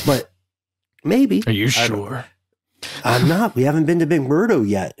 but maybe. Are you sure? I'm not. We haven't been to McMurdo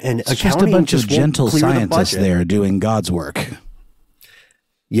yet, and it's just a bunch of gentle scientists there doing God's work.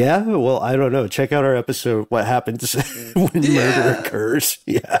 Yeah, well, I don't know. Check out our episode, What Happens When Murder Occurs.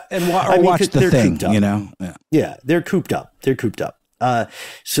 Yeah. And watch The Thing, you know? Yeah, they're cooped up.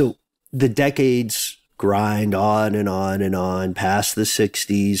 So the decades grind on and on and on past the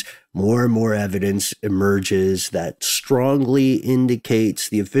 60s. More and more evidence emerges that strongly indicates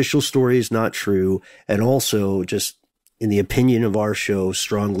the official story is not true. And also, just in the opinion of our show,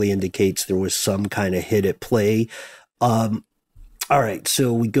 strongly indicates there was some kind of hit at play. All right,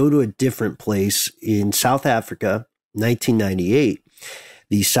 so we go to a different place in South Africa, 1998.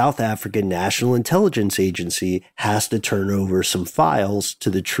 The South African National Intelligence Agency has to turn over some files to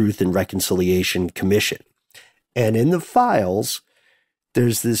the Truth and Reconciliation Commission. And in the files,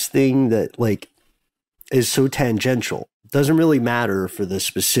 there's this thing that is so tangential. Doesn't really matter for the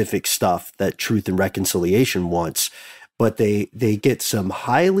specific stuff that Truth and Reconciliation wants, but they get some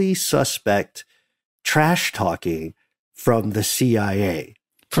highly suspect trash talking from the CIA.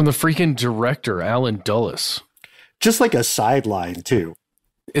 From the freaking director, Alan Dulles. Just like a sideline, too.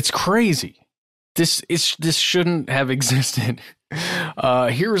 It's crazy. This shouldn't have existed.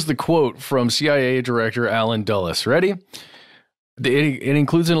 Here's the quote from CIA Director Alan Dulles. Ready? It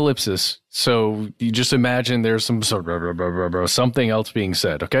includes an ellipsis, so you just imagine there's some sort of something else being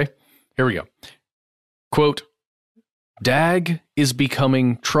said, okay? Here we go. Quote, Dag is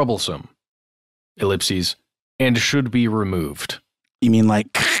becoming troublesome, ellipses, and should be removed. You mean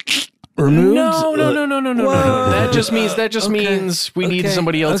like removed? No. That just means we need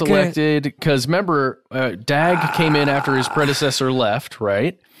somebody else elected. Because remember, Dag came in after his predecessor left,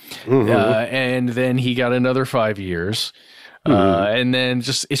 right? Mm-hmm. And then he got another 5 years. Mm-hmm. And then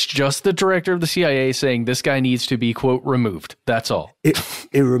it's just the director of the CIA saying this guy needs to be, quote, removed. That's all. It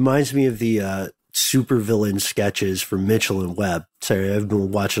reminds me of the supervillain sketches from Mitchell and Webb. Sorry, I've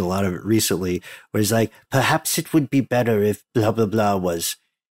been watching a lot of it recently, where he's like, perhaps it would be better if blah, blah, blah was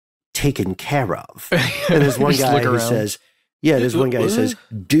taken care of. And there's one guy who says,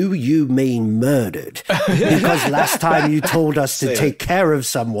 do you mean murdered? Because last time you told us to take care of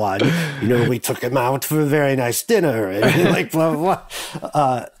someone, we took him out for a very nice dinner and like blah, blah,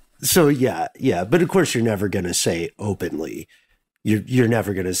 blah. So yeah. But of course you're never going to say openly, you're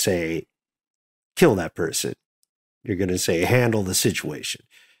never going to say, kill that person. You're going to say, handle the situation,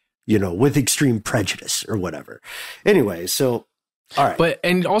 with extreme prejudice or whatever. Anyway, so, all right.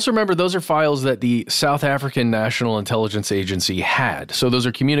 And also remember, those are files that the South African National Intelligence Agency had. So those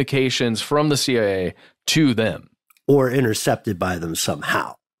are communications from the CIA to them. Or intercepted by them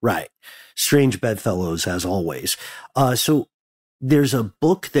somehow. Right. Strange bedfellows, as always. So there's a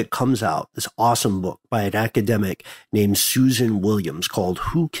book that comes out, this awesome book by an academic named Susan Williams called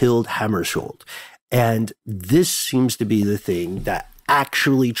Who Killed Hammarskjöld? And this seems to be the thing that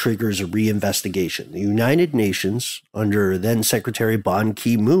actually triggers a reinvestigation. The United Nations, under then Secretary Ban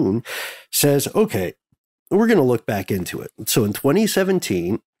Ki-moon, says, okay, we're going to look back into it. So in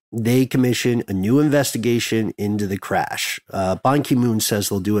 2017, they commission a new investigation into the crash. Ban Ki-moon says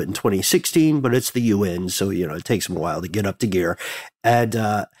they'll do it in 2016, but it's the UN, so it takes them a while to get up to gear. And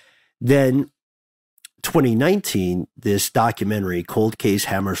then 2019, this documentary, Cold Case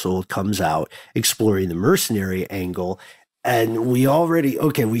Hammarskjöld, comes out exploring the mercenary angle. And we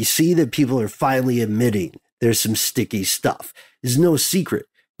see that people are finally admitting there's some sticky stuff. There's no secret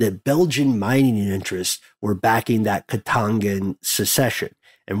that Belgian mining interests were backing that Katangan secession.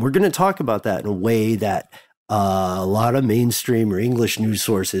 And we're going to talk about that in a way that a lot of mainstream or English news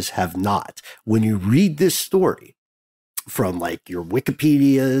sources have not. When you read this story, from like your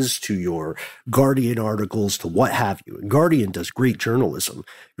Wikipedias to your Guardian articles to what have you, and Guardian does great journalism,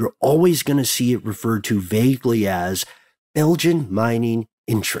 you're always going to see it referred to vaguely as Belgian mining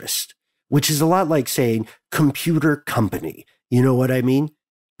interest, which is a lot like saying computer company. You know what I mean?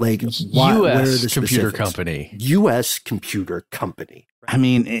 Like U.S. computer company. U.S. computer company. I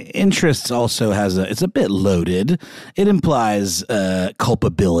mean, interests also it's a bit loaded. It implies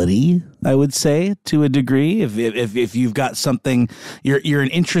culpability, I would say, to a degree. If you've got something, you're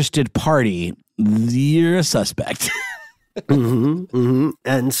an interested party, you're a suspect.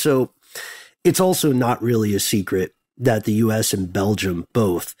 And so it's also not really a secret that the U.S. and Belgium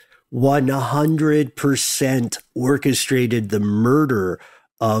both 100% orchestrated the murder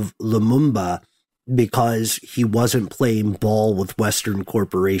of Lumumba because he wasn't playing ball with Western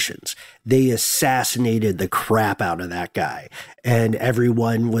corporations. They assassinated the crap out of that guy. And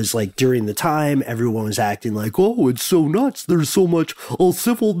everyone was like, during the time, everyone was acting like, oh, it's so nuts. There's so much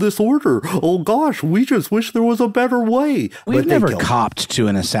civil disorder. Oh, gosh, we just wish there was a better way. We've never copped to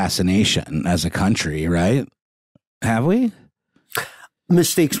an assassination as a country, right? Have we?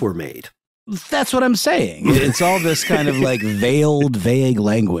 Mistakes were made. That's what I'm saying. It's all this kind of like veiled, vague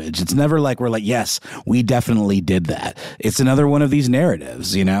language. It's never like we're like, yes, we definitely did that. It's another one of these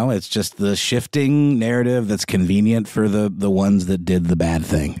narratives, you know? It's just the shifting narrative that's convenient for the ones that did the bad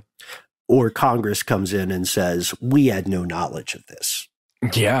thing. Or Congress comes in and says, we had no knowledge of this.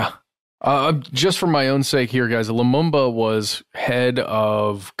 Yeah. Just for my own sake here, guys, Lumumba was head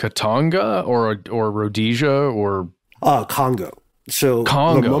of Katanga or Rhodesia or... Congo. So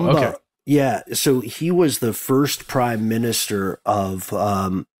Congo, Lumumba, okay. Yeah, so he was the first prime minister of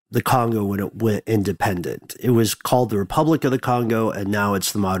the Congo when it went independent. It was called the Republic of the Congo, and now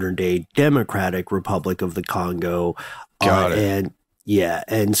it's the modern-day Democratic Republic of the Congo. Got it. And yeah,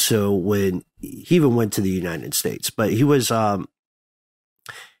 and so when he even went to the United States, but he was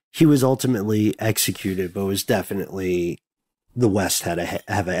ultimately executed, but was definitely the West had a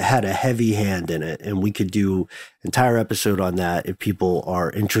heavy hand in it, and we could do an entire episode on that if people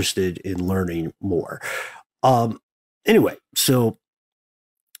are interested in learning more. Anyway, so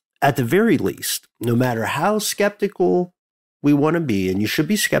at the very least, no matter how skeptical we want to be, and you should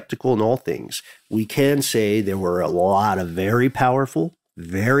be skeptical in all things, we can say there were a lot of very powerful,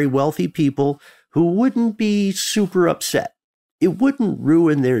 very wealthy people who wouldn't be super upset. It wouldn't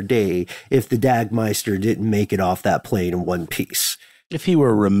ruin their day if the Dagmeister didn't make it off that plane in one piece. If he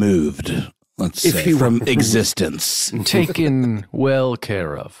were removed, let's say, from existence. Taken well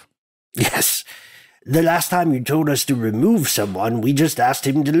care of. Yes. The last time you told us to remove someone, we just asked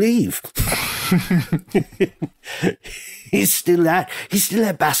him to leave. He's still at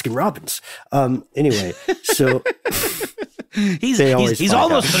Baskin Robbins. Anyway, so... He's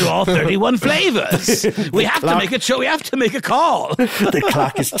almost through all 31 flavors. We have to make a show. We have to make a call. The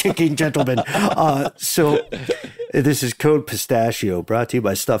clock is ticking, gentlemen. So this is Code Pistachio, brought to you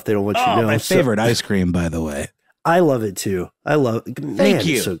by Stuff They Don't Want You to Know. My favorite ice cream, by the way. I love it too. Thank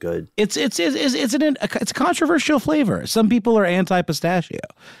you. It's so good. It's a controversial flavor. Some people are anti-pistachio.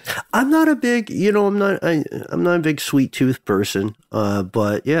 I'm not a big, I'm not a big sweet tooth person.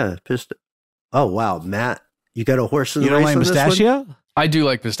 But yeah, oh wow, Matt. You got a horse in the race. You don't like pistachio? I do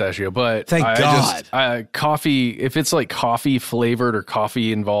like pistachio, but thank God. Coffee, if it's like coffee flavored or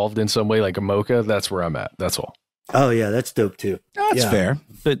coffee involved in some way, like a mocha, that's where I'm at. That's all. Oh yeah, that's dope too. That's fair.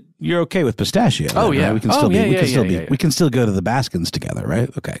 But you're okay with pistachio. Oh yeah, right? We can still go to the Baskins together, right?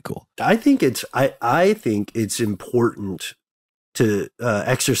 Okay, cool. I think it's important to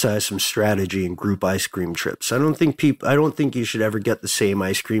exercise some strategy in group ice cream trips. I don't think you should ever get the same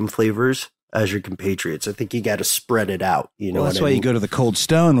ice cream flavors as your compatriots. I think you got to spread it out. That's why you go to the Cold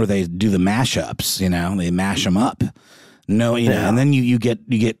Stone where they do the mashups. They mash them up. And then you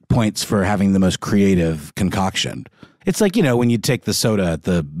get points for having the most creative concoction. It's like when you take the soda at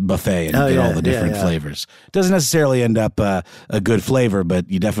the buffet and get all the different flavors. It doesn't necessarily end up a good flavor, but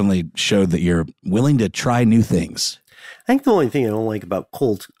you definitely showed that you're willing to try new things. I think the only thing I don't like about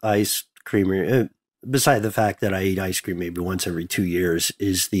cold ice cream, beside the fact that I eat ice cream maybe once every 2 years,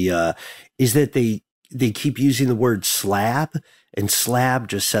 is that they keep using the word slab, and slab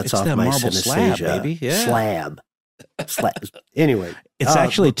just sets off my synesthesia. Slab, baby. Yeah. Slab. Anyway, it's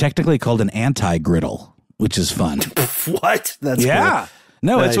actually technically called an anti-griddle, which is fun. What? That's cool.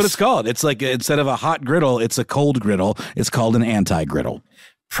 No, nice. That's what it's called. It's like instead of a hot griddle, it's a cold griddle. It's called an anti-griddle.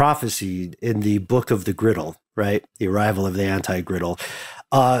 Prophecy in the Book of the Griddle, right? The arrival of the anti-griddle.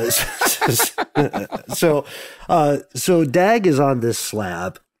 So Dag is on this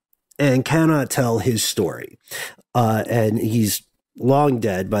slab and cannot tell his story. And he's long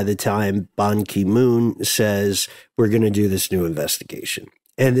dead by the time Ban Ki-moon says, we're going to do this new investigation.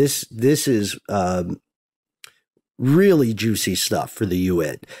 And this is really juicy stuff for the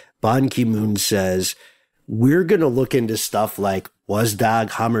UN. Ban Ki-moon says, we're going to look into stuff like, was Dag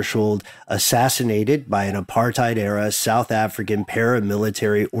Hammarskjöld assassinated by an apartheid-era South African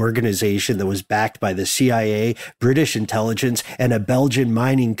paramilitary organization that was backed by the CIA, British intelligence, and a Belgian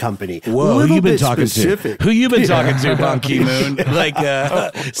mining company? Whoa, who you been talking to? Who you been talking to, Ban Ki-moon?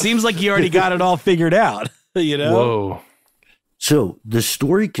 Seems like you already got it all figured out. Whoa. So the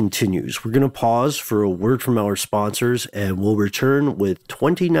story continues. We're going to pause for a word from our sponsors, and we'll return with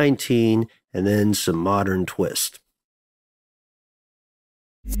 2019 and then some modern twist.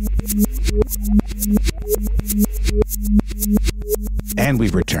 And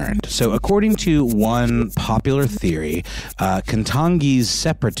we've returned. So according to one popular theory, Katangi's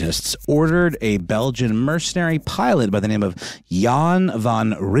separatists ordered a Belgian mercenary pilot by the name of Jan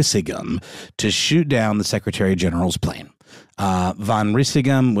van Rissegem to shoot down the Secretary General's plane. Von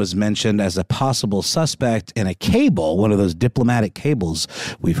Riesigem was mentioned as a possible suspect in a cable, one of those diplomatic cables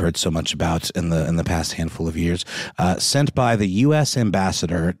we've heard so much about in the past handful of years, sent by the U.S.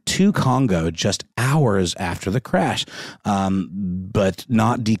 ambassador to Congo just hours after the crash, but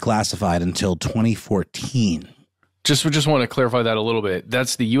not declassified until 2014. Just want to clarify that a little bit.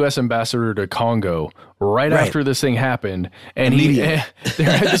 That's the U.S. ambassador to Congo right after this thing happened. And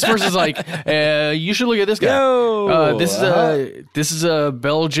this person's like, you should look at this guy. This is a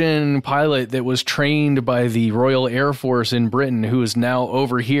Belgian pilot that was trained by the Royal Air Force in Britain who is now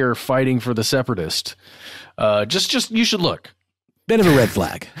over here fighting for the separatists. Just you should look. Bit of a red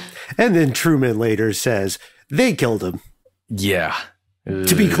flag. And then Truman later says, they killed him. Yeah.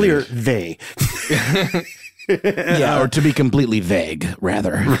 To be clear, they. Yeah, or to be completely vague,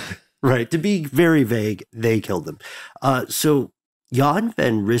 rather. Right. To be very vague, they killed him. So Jan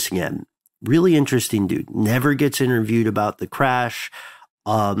van Riesigem, really interesting dude, never gets interviewed about the crash.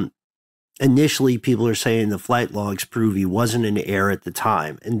 Initially, people are saying the flight logs prove he wasn't in air at the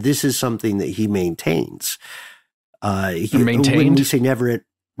time. And this is something that he maintains. Maintained? When we say never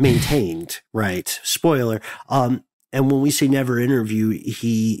maintained, right. Spoiler. And when we say never interviewed,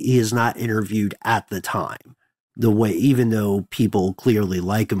 he is not interviewed at the time. The way, even though people clearly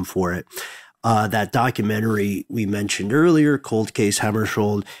like him for it. That documentary we mentioned earlier, Cold Case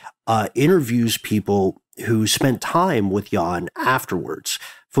Hammarskjöld, interviews people who spent time with Jan afterwards.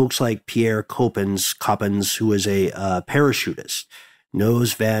 Folks like Pierre Coppens, who was a parachutist,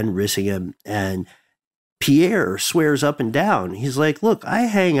 knows Van Riesigem, and Pierre swears up and down. He's like, look, I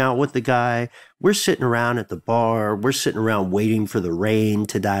hang out with the guy. We're sitting around at the bar. We're sitting around waiting for the rain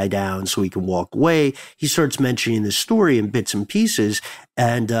to die down so we can walk away. He starts mentioning the story in bits and pieces.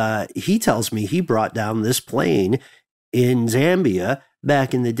 And he tells me he brought down this plane in Zambia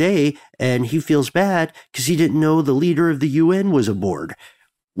back in the day. And he feels bad because he didn't know the leader of the UN was aboard,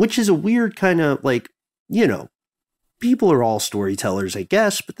 which is a weird kind of like, people are all storytellers, I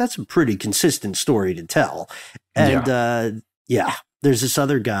guess, but that's a pretty consistent story to tell. And there's this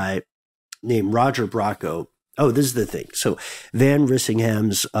other guy named Roger Bracco. Oh, this is the thing. So Van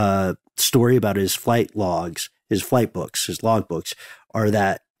Riesigem's story about his flight logs, his flight books, his log books are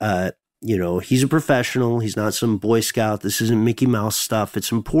that, he's a professional. He's not some Boy Scout. This isn't Mickey Mouse stuff.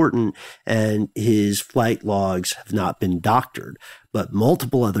 It's important. And his flight logs have not been doctored. But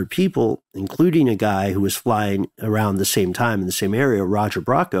multiple other people, including a guy who was flying around the same time in the same area, Roger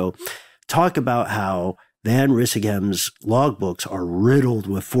Bracco, talk about how Van Riesigem's logbooks are riddled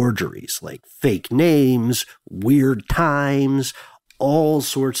with forgeries, like fake names, weird times, all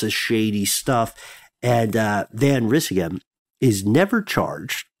sorts of shady stuff. And Van Riesigem is never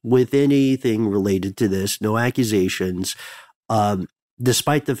charged with anything related to this, no accusations,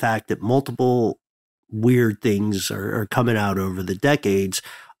 despite the fact that multiple weird things are coming out over the decades.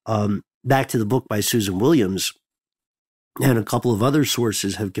 Back to the book by Susan Williams, and a couple of other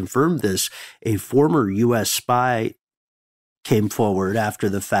sources have confirmed this. A former U.S. spy came forward after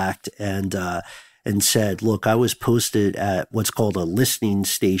the fact and said, look, I was posted at what's called a listening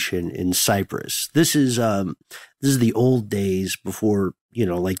station in Cyprus. This is the old days before,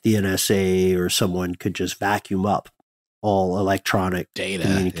 like the NSA or someone could just vacuum up all electronic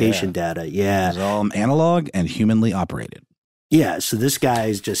communication data. Yeah. It's all analog and humanly operated. Yeah. So this guy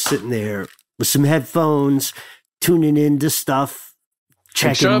is just sitting there with some headphones, tuning into stuff,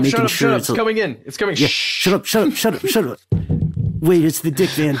 checking, making sure it's coming in. It's coming. Yeah. Shut up. Wait, it's the Dick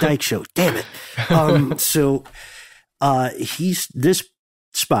Van Dyke Show. Damn it. This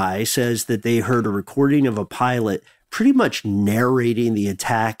spy says that they heard a recording of a pilot pretty much narrating the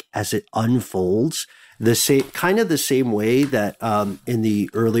attack as it unfolds. The same way that in the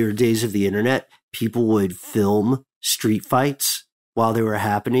earlier days of the internet, people would film street fights while they were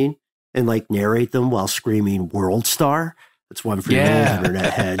happening and like narrate them while screaming "World Star." That's one for your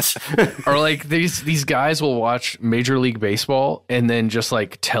internet heads. Or like these guys will watch Major League Baseball and then just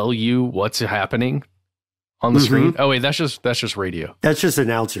like tell you what's happening on the screen. Oh wait, that's just radio. That's just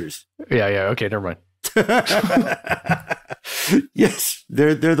announcers. Yeah. Okay, never mind. Yes,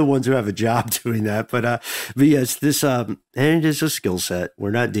 they're the ones who have a job doing that. But yes, this and it is a skill set.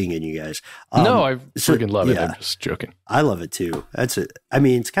 We're not dinging you guys. No, I freaking love it. I'm just joking. I love it too. That's it. I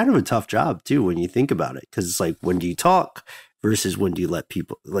mean, it's kind of a tough job too when you think about it, because it's like, when do you talk versus when do you let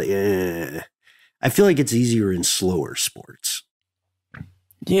people like? I feel like it's easier in slower sports.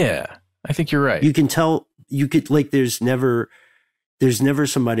 Yeah, I think you're right. You can tell. You could like. There's never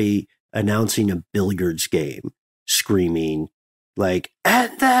somebody announcing a billiards game screaming like,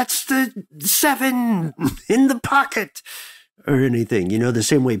 and that's the 7 in the pocket or anything, the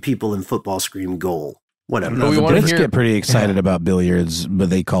same way people in football scream goal. whatever. No, the Brits get pretty excited about billiards, but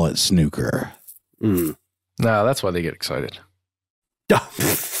they call it snooker. No, that's why they get excited.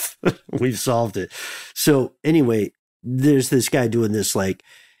 We've solved it. So anyway, there's this guy doing this like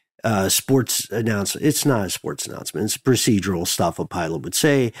sports announcement. It's not a sports announcement. It's procedural stuff a pilot would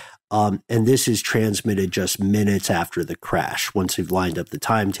say. And this is transmitted just minutes after the crash, once they've lined up the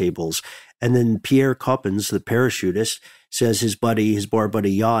timetables. And then Pierre Coppens, the parachutist, says his bar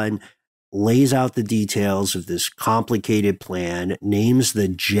buddy Jan lays out the details of this complicated plan, names the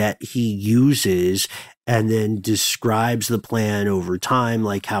jet he uses, and then describes the plan over time,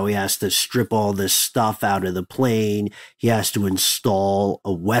 like how he has to strip all this stuff out of the plane. He has to install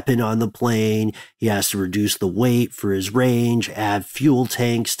a weapon on the plane. He has to reduce the weight for his range, add fuel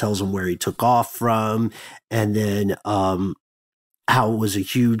tanks, tells him where he took off from, and then how it was a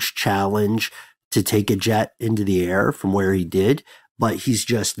huge challenge to take a jet into the air from where he did. But he's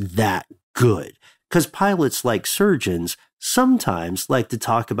just that good. Because pilots, like surgeons, sometimes like to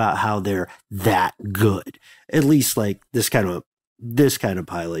talk about how they're that good. At least like this kind of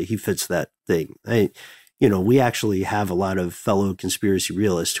pilot, he fits that thing. We actually have a lot of fellow conspiracy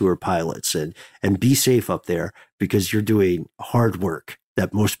realists who are pilots, and be safe up there because you're doing hard work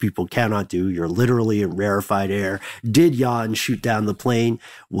that most people cannot do. You're literally in rarefied air. Did Jan shoot down the plane?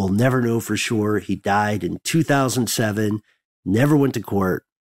 We'll never know for sure. He died in 2007, never went to court,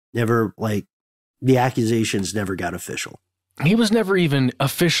 never the accusations never got official. He was never even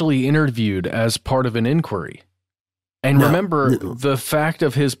officially interviewed as part of an inquiry. And remember, the fact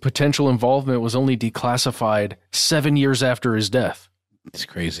of his potential involvement was only declassified 7 years after his death. It's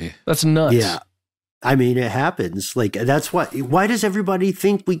crazy. That's nuts. Yeah. I mean, it happens. That's why does everybody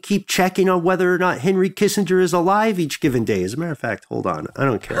think we keep checking on whether or not Henry Kissinger is alive each given day? As a matter of fact, hold on. I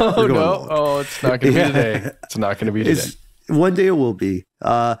don't care. Oh, no. Oh, it's not going to be today. It's not going to be today. One day it will be.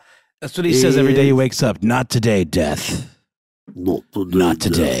 That's what he says every day he wakes up. Not today, death. Not today. Not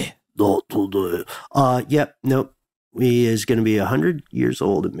today. Not today. Yep. Nope. He is going to be 100 years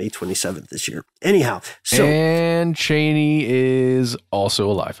old on May 27th this year. Anyhow. And Cheney is also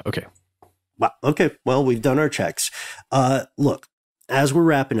alive. Okay. Wow. Okay. Well, we've done our checks. Look, as we're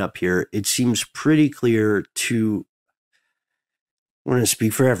wrapping up here, it seems pretty clear to, I want to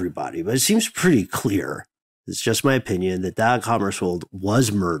speak for everybody, but it seems pretty clear, it's just my opinion, that Dag Hammarskjöld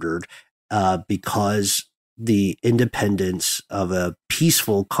was murdered because the independence of a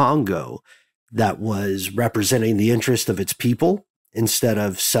peaceful Congo that was representing the interest of its people instead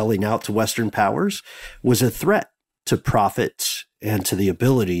of selling out to Western powers was a threat to profits and to the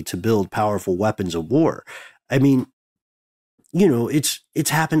ability to build powerful weapons of war. I mean, it's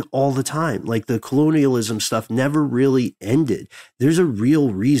happened all the time. Like the colonialism stuff never really ended. There's a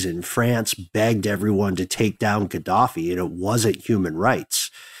real reason France begged everyone to take down Gaddafi, and it wasn't human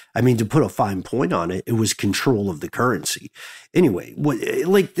rights. I mean, to put a fine point on it, it was control of the currency. Anyway,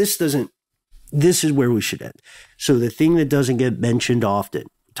 this is where we should end. So the thing that doesn't get mentioned often,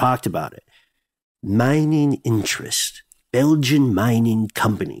 talked about it, mining interest. Belgian mining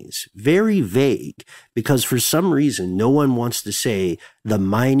companies. Very vague, because for some reason, no one wants to say the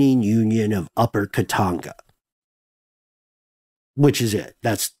Mining Union of Upper Katanga, which is it.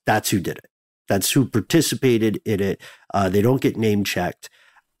 That's who did it. That's who participated in it. They don't get name checked.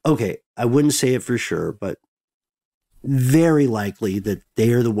 Okay, I wouldn't say it for sure, but very likely that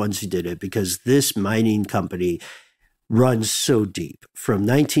they are the ones who did it, because this mining company runs so deep. From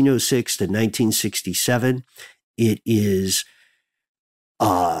 1906 to 1967, it is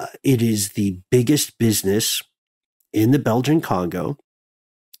the biggest business in the Belgian Congo,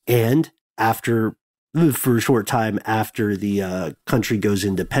 and for a short time after the country goes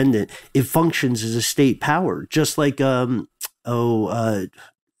independent, it functions as a state power, just like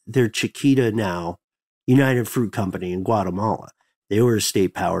they're Chiquita now, United Fruit Company in Guatemala. They were a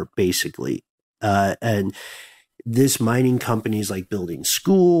state power basically, and this mining company is like building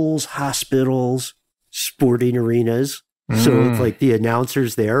schools, hospitals, sporting arenas. So it's like the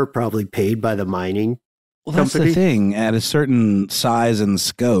announcers there are probably paid by the mining that's company. The thing. At a certain size and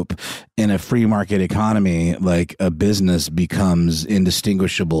scope in a free market economy, like a business becomes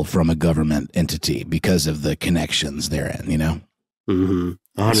indistinguishable from a government entity because of the connections therein, Mm-hmm.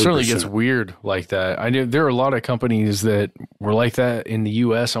 It certainly gets weird like that. I knew there are a lot of companies that were like that in the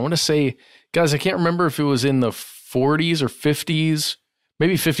U.S. I want to say, guys, I can't remember if it was in the 40s or 50s,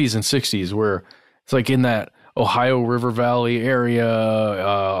 maybe 50s and 60s, where it's like in that Ohio River Valley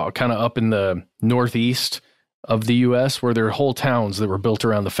area, kind of up in the northeast of the U.S., where there are whole towns that were built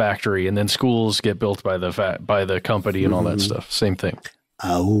around the factory, and then schools get built by the company and all that stuff. Same thing.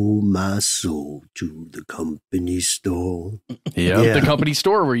 I owe my soul to the company store. Yeah, the company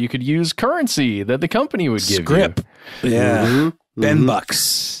store where you could use currency that the company would give Scrip. you. Yeah. Mm-hmm.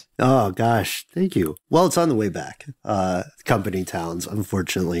 $10. Oh, gosh. Thank you. Well, it's on the way back. Company towns,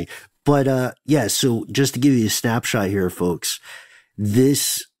 unfortunately. But yeah, so just to give you a snapshot here, folks,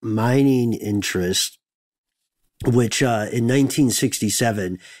 this mining interest, which in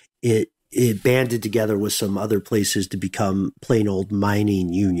 1967, it banded together with some other places to become plain old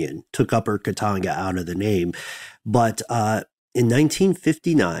mining union, took Upper Katanga out of the name. But in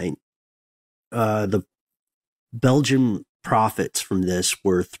 1959, the Belgian profits from this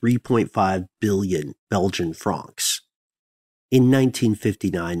were 3.5 billion Belgian francs in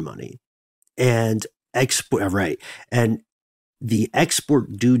 1959 money. And and the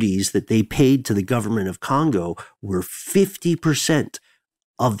export duties that they paid to the government of Congo were 50%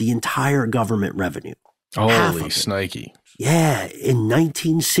 of the entire government revenue. Holy snikey. Yeah, in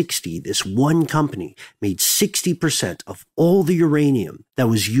 1960, this one company made 60% of all the uranium that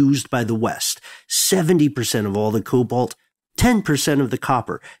was used by the West, 70% of all the cobalt, 10% of the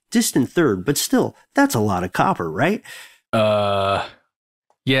copper. Distant third, but still, that's a lot of copper, right?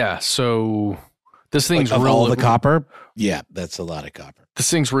 Yeah, so this thing's like real. All the copper? Yeah, that's a lot of copper. This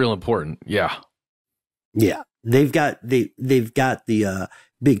thing's real important. Yeah. Yeah. They've got the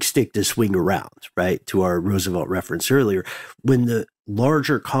big stick to swing around, right? To our Roosevelt reference earlier. When the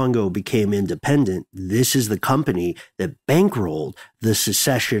larger Congo became independent, this is the company that bankrolled the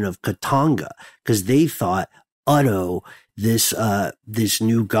secession of Katanga because they thought, this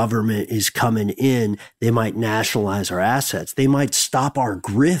new government is coming in. They might nationalize our assets. They might stop our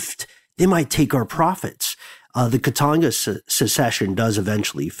grift. They might take our profits. The Katanga secession does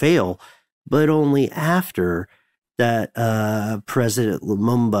eventually fail, but only after that President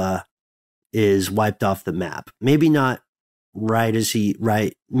Lumumba is wiped off the map. Maybe not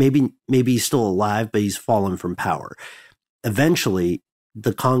maybe he's still alive, but he's fallen from power. Eventually,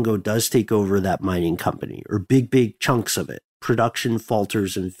 the Congo does take over that mining company, or big chunks of it. Production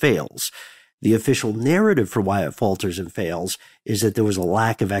falters and fails. The official narrative for why it falters and fails is that there was a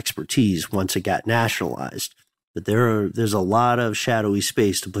lack of expertise once it got nationalized. But there's a lot of shadowy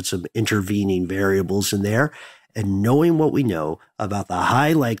space to put some intervening variables in there. And knowing what we know about the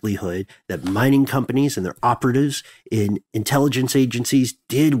high likelihood that mining companies and their operatives in intelligence agencies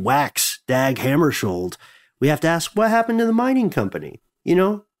did wax Dag Hammarskjöld, we have to ask, what happened to the mining company? You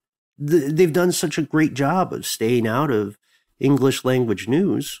know, they've done such a great job of staying out of English language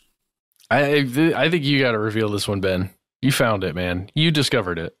news. I think you got to reveal this one, Ben. You found it, man. You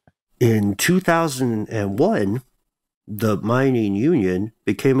discovered it. In 2001, the mining union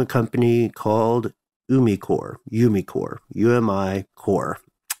became a company called Umicore, UMI Core.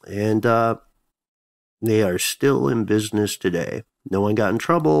 And they are still in business today. No one got in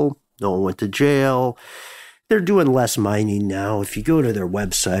trouble. No one went to jail. They're doing less mining now. If you go to their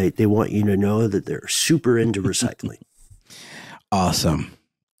website, they want you to know that they're super into recycling. Awesome.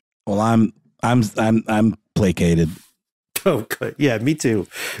 Well, I'm placated. Oh, good. Yeah, me too.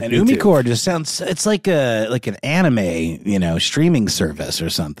 And Umicore just sounds, it's like an anime, streaming service or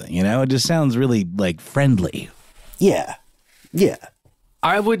something, It just sounds really friendly. Yeah. Yeah.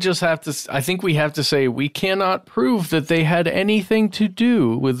 I think we have to say we cannot prove that they had anything to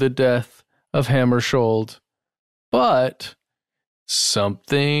do with the death of Hammarskjöld, but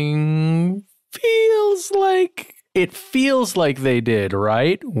something feels like they did,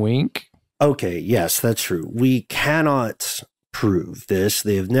 right? Wink. Okay, yes, that's true. We cannot prove this.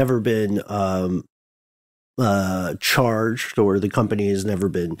 They have never been charged, or the company has never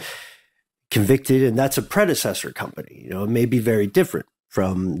been convicted, and that's a predecessor company. It may be very different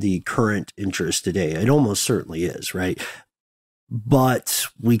from the current interest today. It almost certainly is, right? But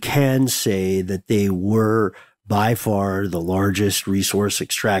we can say that they were by far the largest resource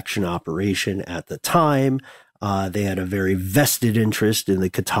extraction operation at the time. They had a very vested interest in the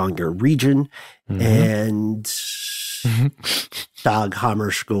Katanga region, and Dag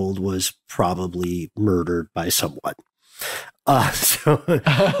Hammarskjöld was probably murdered by someone.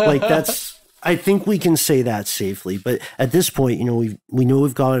 I think we can say that safely. But at this point, we know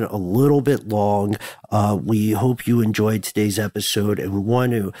we've gone a little bit long. We hope you enjoyed today's episode, and we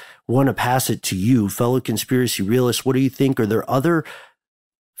want to pass it to you, fellow conspiracy realists. What do you think? Are there other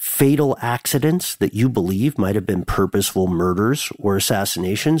fatal accidents that you believe might have been purposeful murders or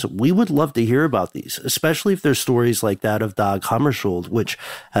assassinations? We would love to hear about these, especially if there's stories like that of Dag Hammarskjöld, which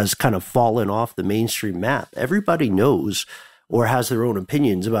has kind of fallen off the mainstream map. Everybody knows or has their own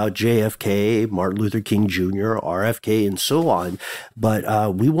opinions about JFK, Martin Luther King Jr., RFK, and so on.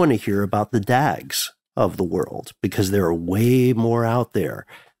 But we want to hear about the Dags. of the world, because there are way more out there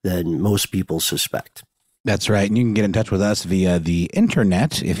than most people suspect. That's right. And you can get in touch with us via the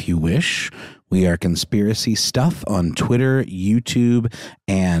internet if you wish. We are Conspiracy Stuff on Twitter, YouTube,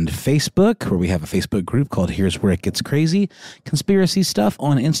 and Facebook, where we have a Facebook group called Here's Where It Gets Crazy. Conspiracy Stuff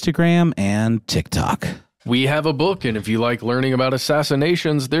on Instagram and TikTok. We have a book, and if you like learning about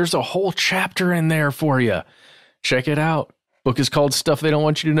assassinations, there's a whole chapter in there for you. Check it out. Book is called Stuff They Don't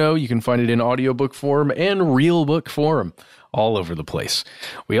Want You to Know. You can find it in audiobook form and real book form all over the place.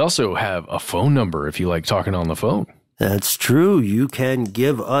 We also have a phone number if you like talking on the phone. That's true. You can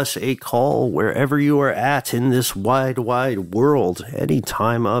give us a call wherever you are at in this wide, wide world, any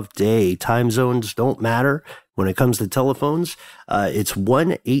time of day. Time zones don't matter when it comes to telephones. It's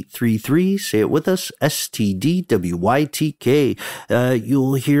 1-833, say it with us, stdwytk.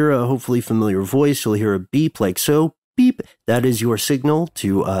 You'll hear a hopefully familiar voice. You'll hear a beep like so. Beep. That is your signal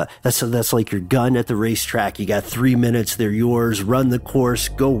to, that's like your gun at the racetrack. You got 3 minutes. They're yours. Run the course,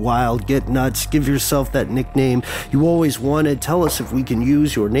 go wild, get nuts, give yourself that nickname you always wanted. Tell us if we can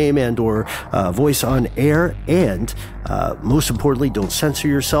use your name and or voice on air. And most importantly, don't censor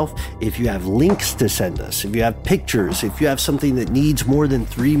yourself. If you have links to send us, if you have pictures, if you have something that needs more than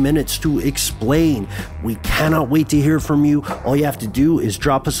 3 minutes to explain, we cannot wait to hear from you. All you have to do is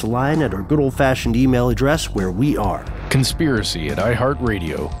drop us a line at our good old-fashioned email address where we are.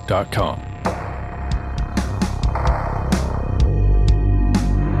 Conspiracy@iHeartRadio.com.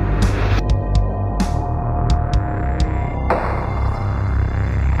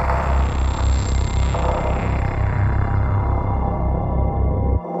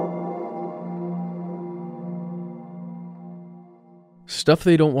 Stuff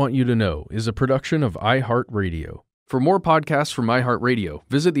They Don't Want You to Know is a production of iHeartRadio. For more podcasts from iHeartRadio,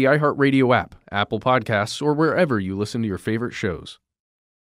 visit the iHeartRadio app, Apple Podcasts, or wherever you listen to your favorite shows.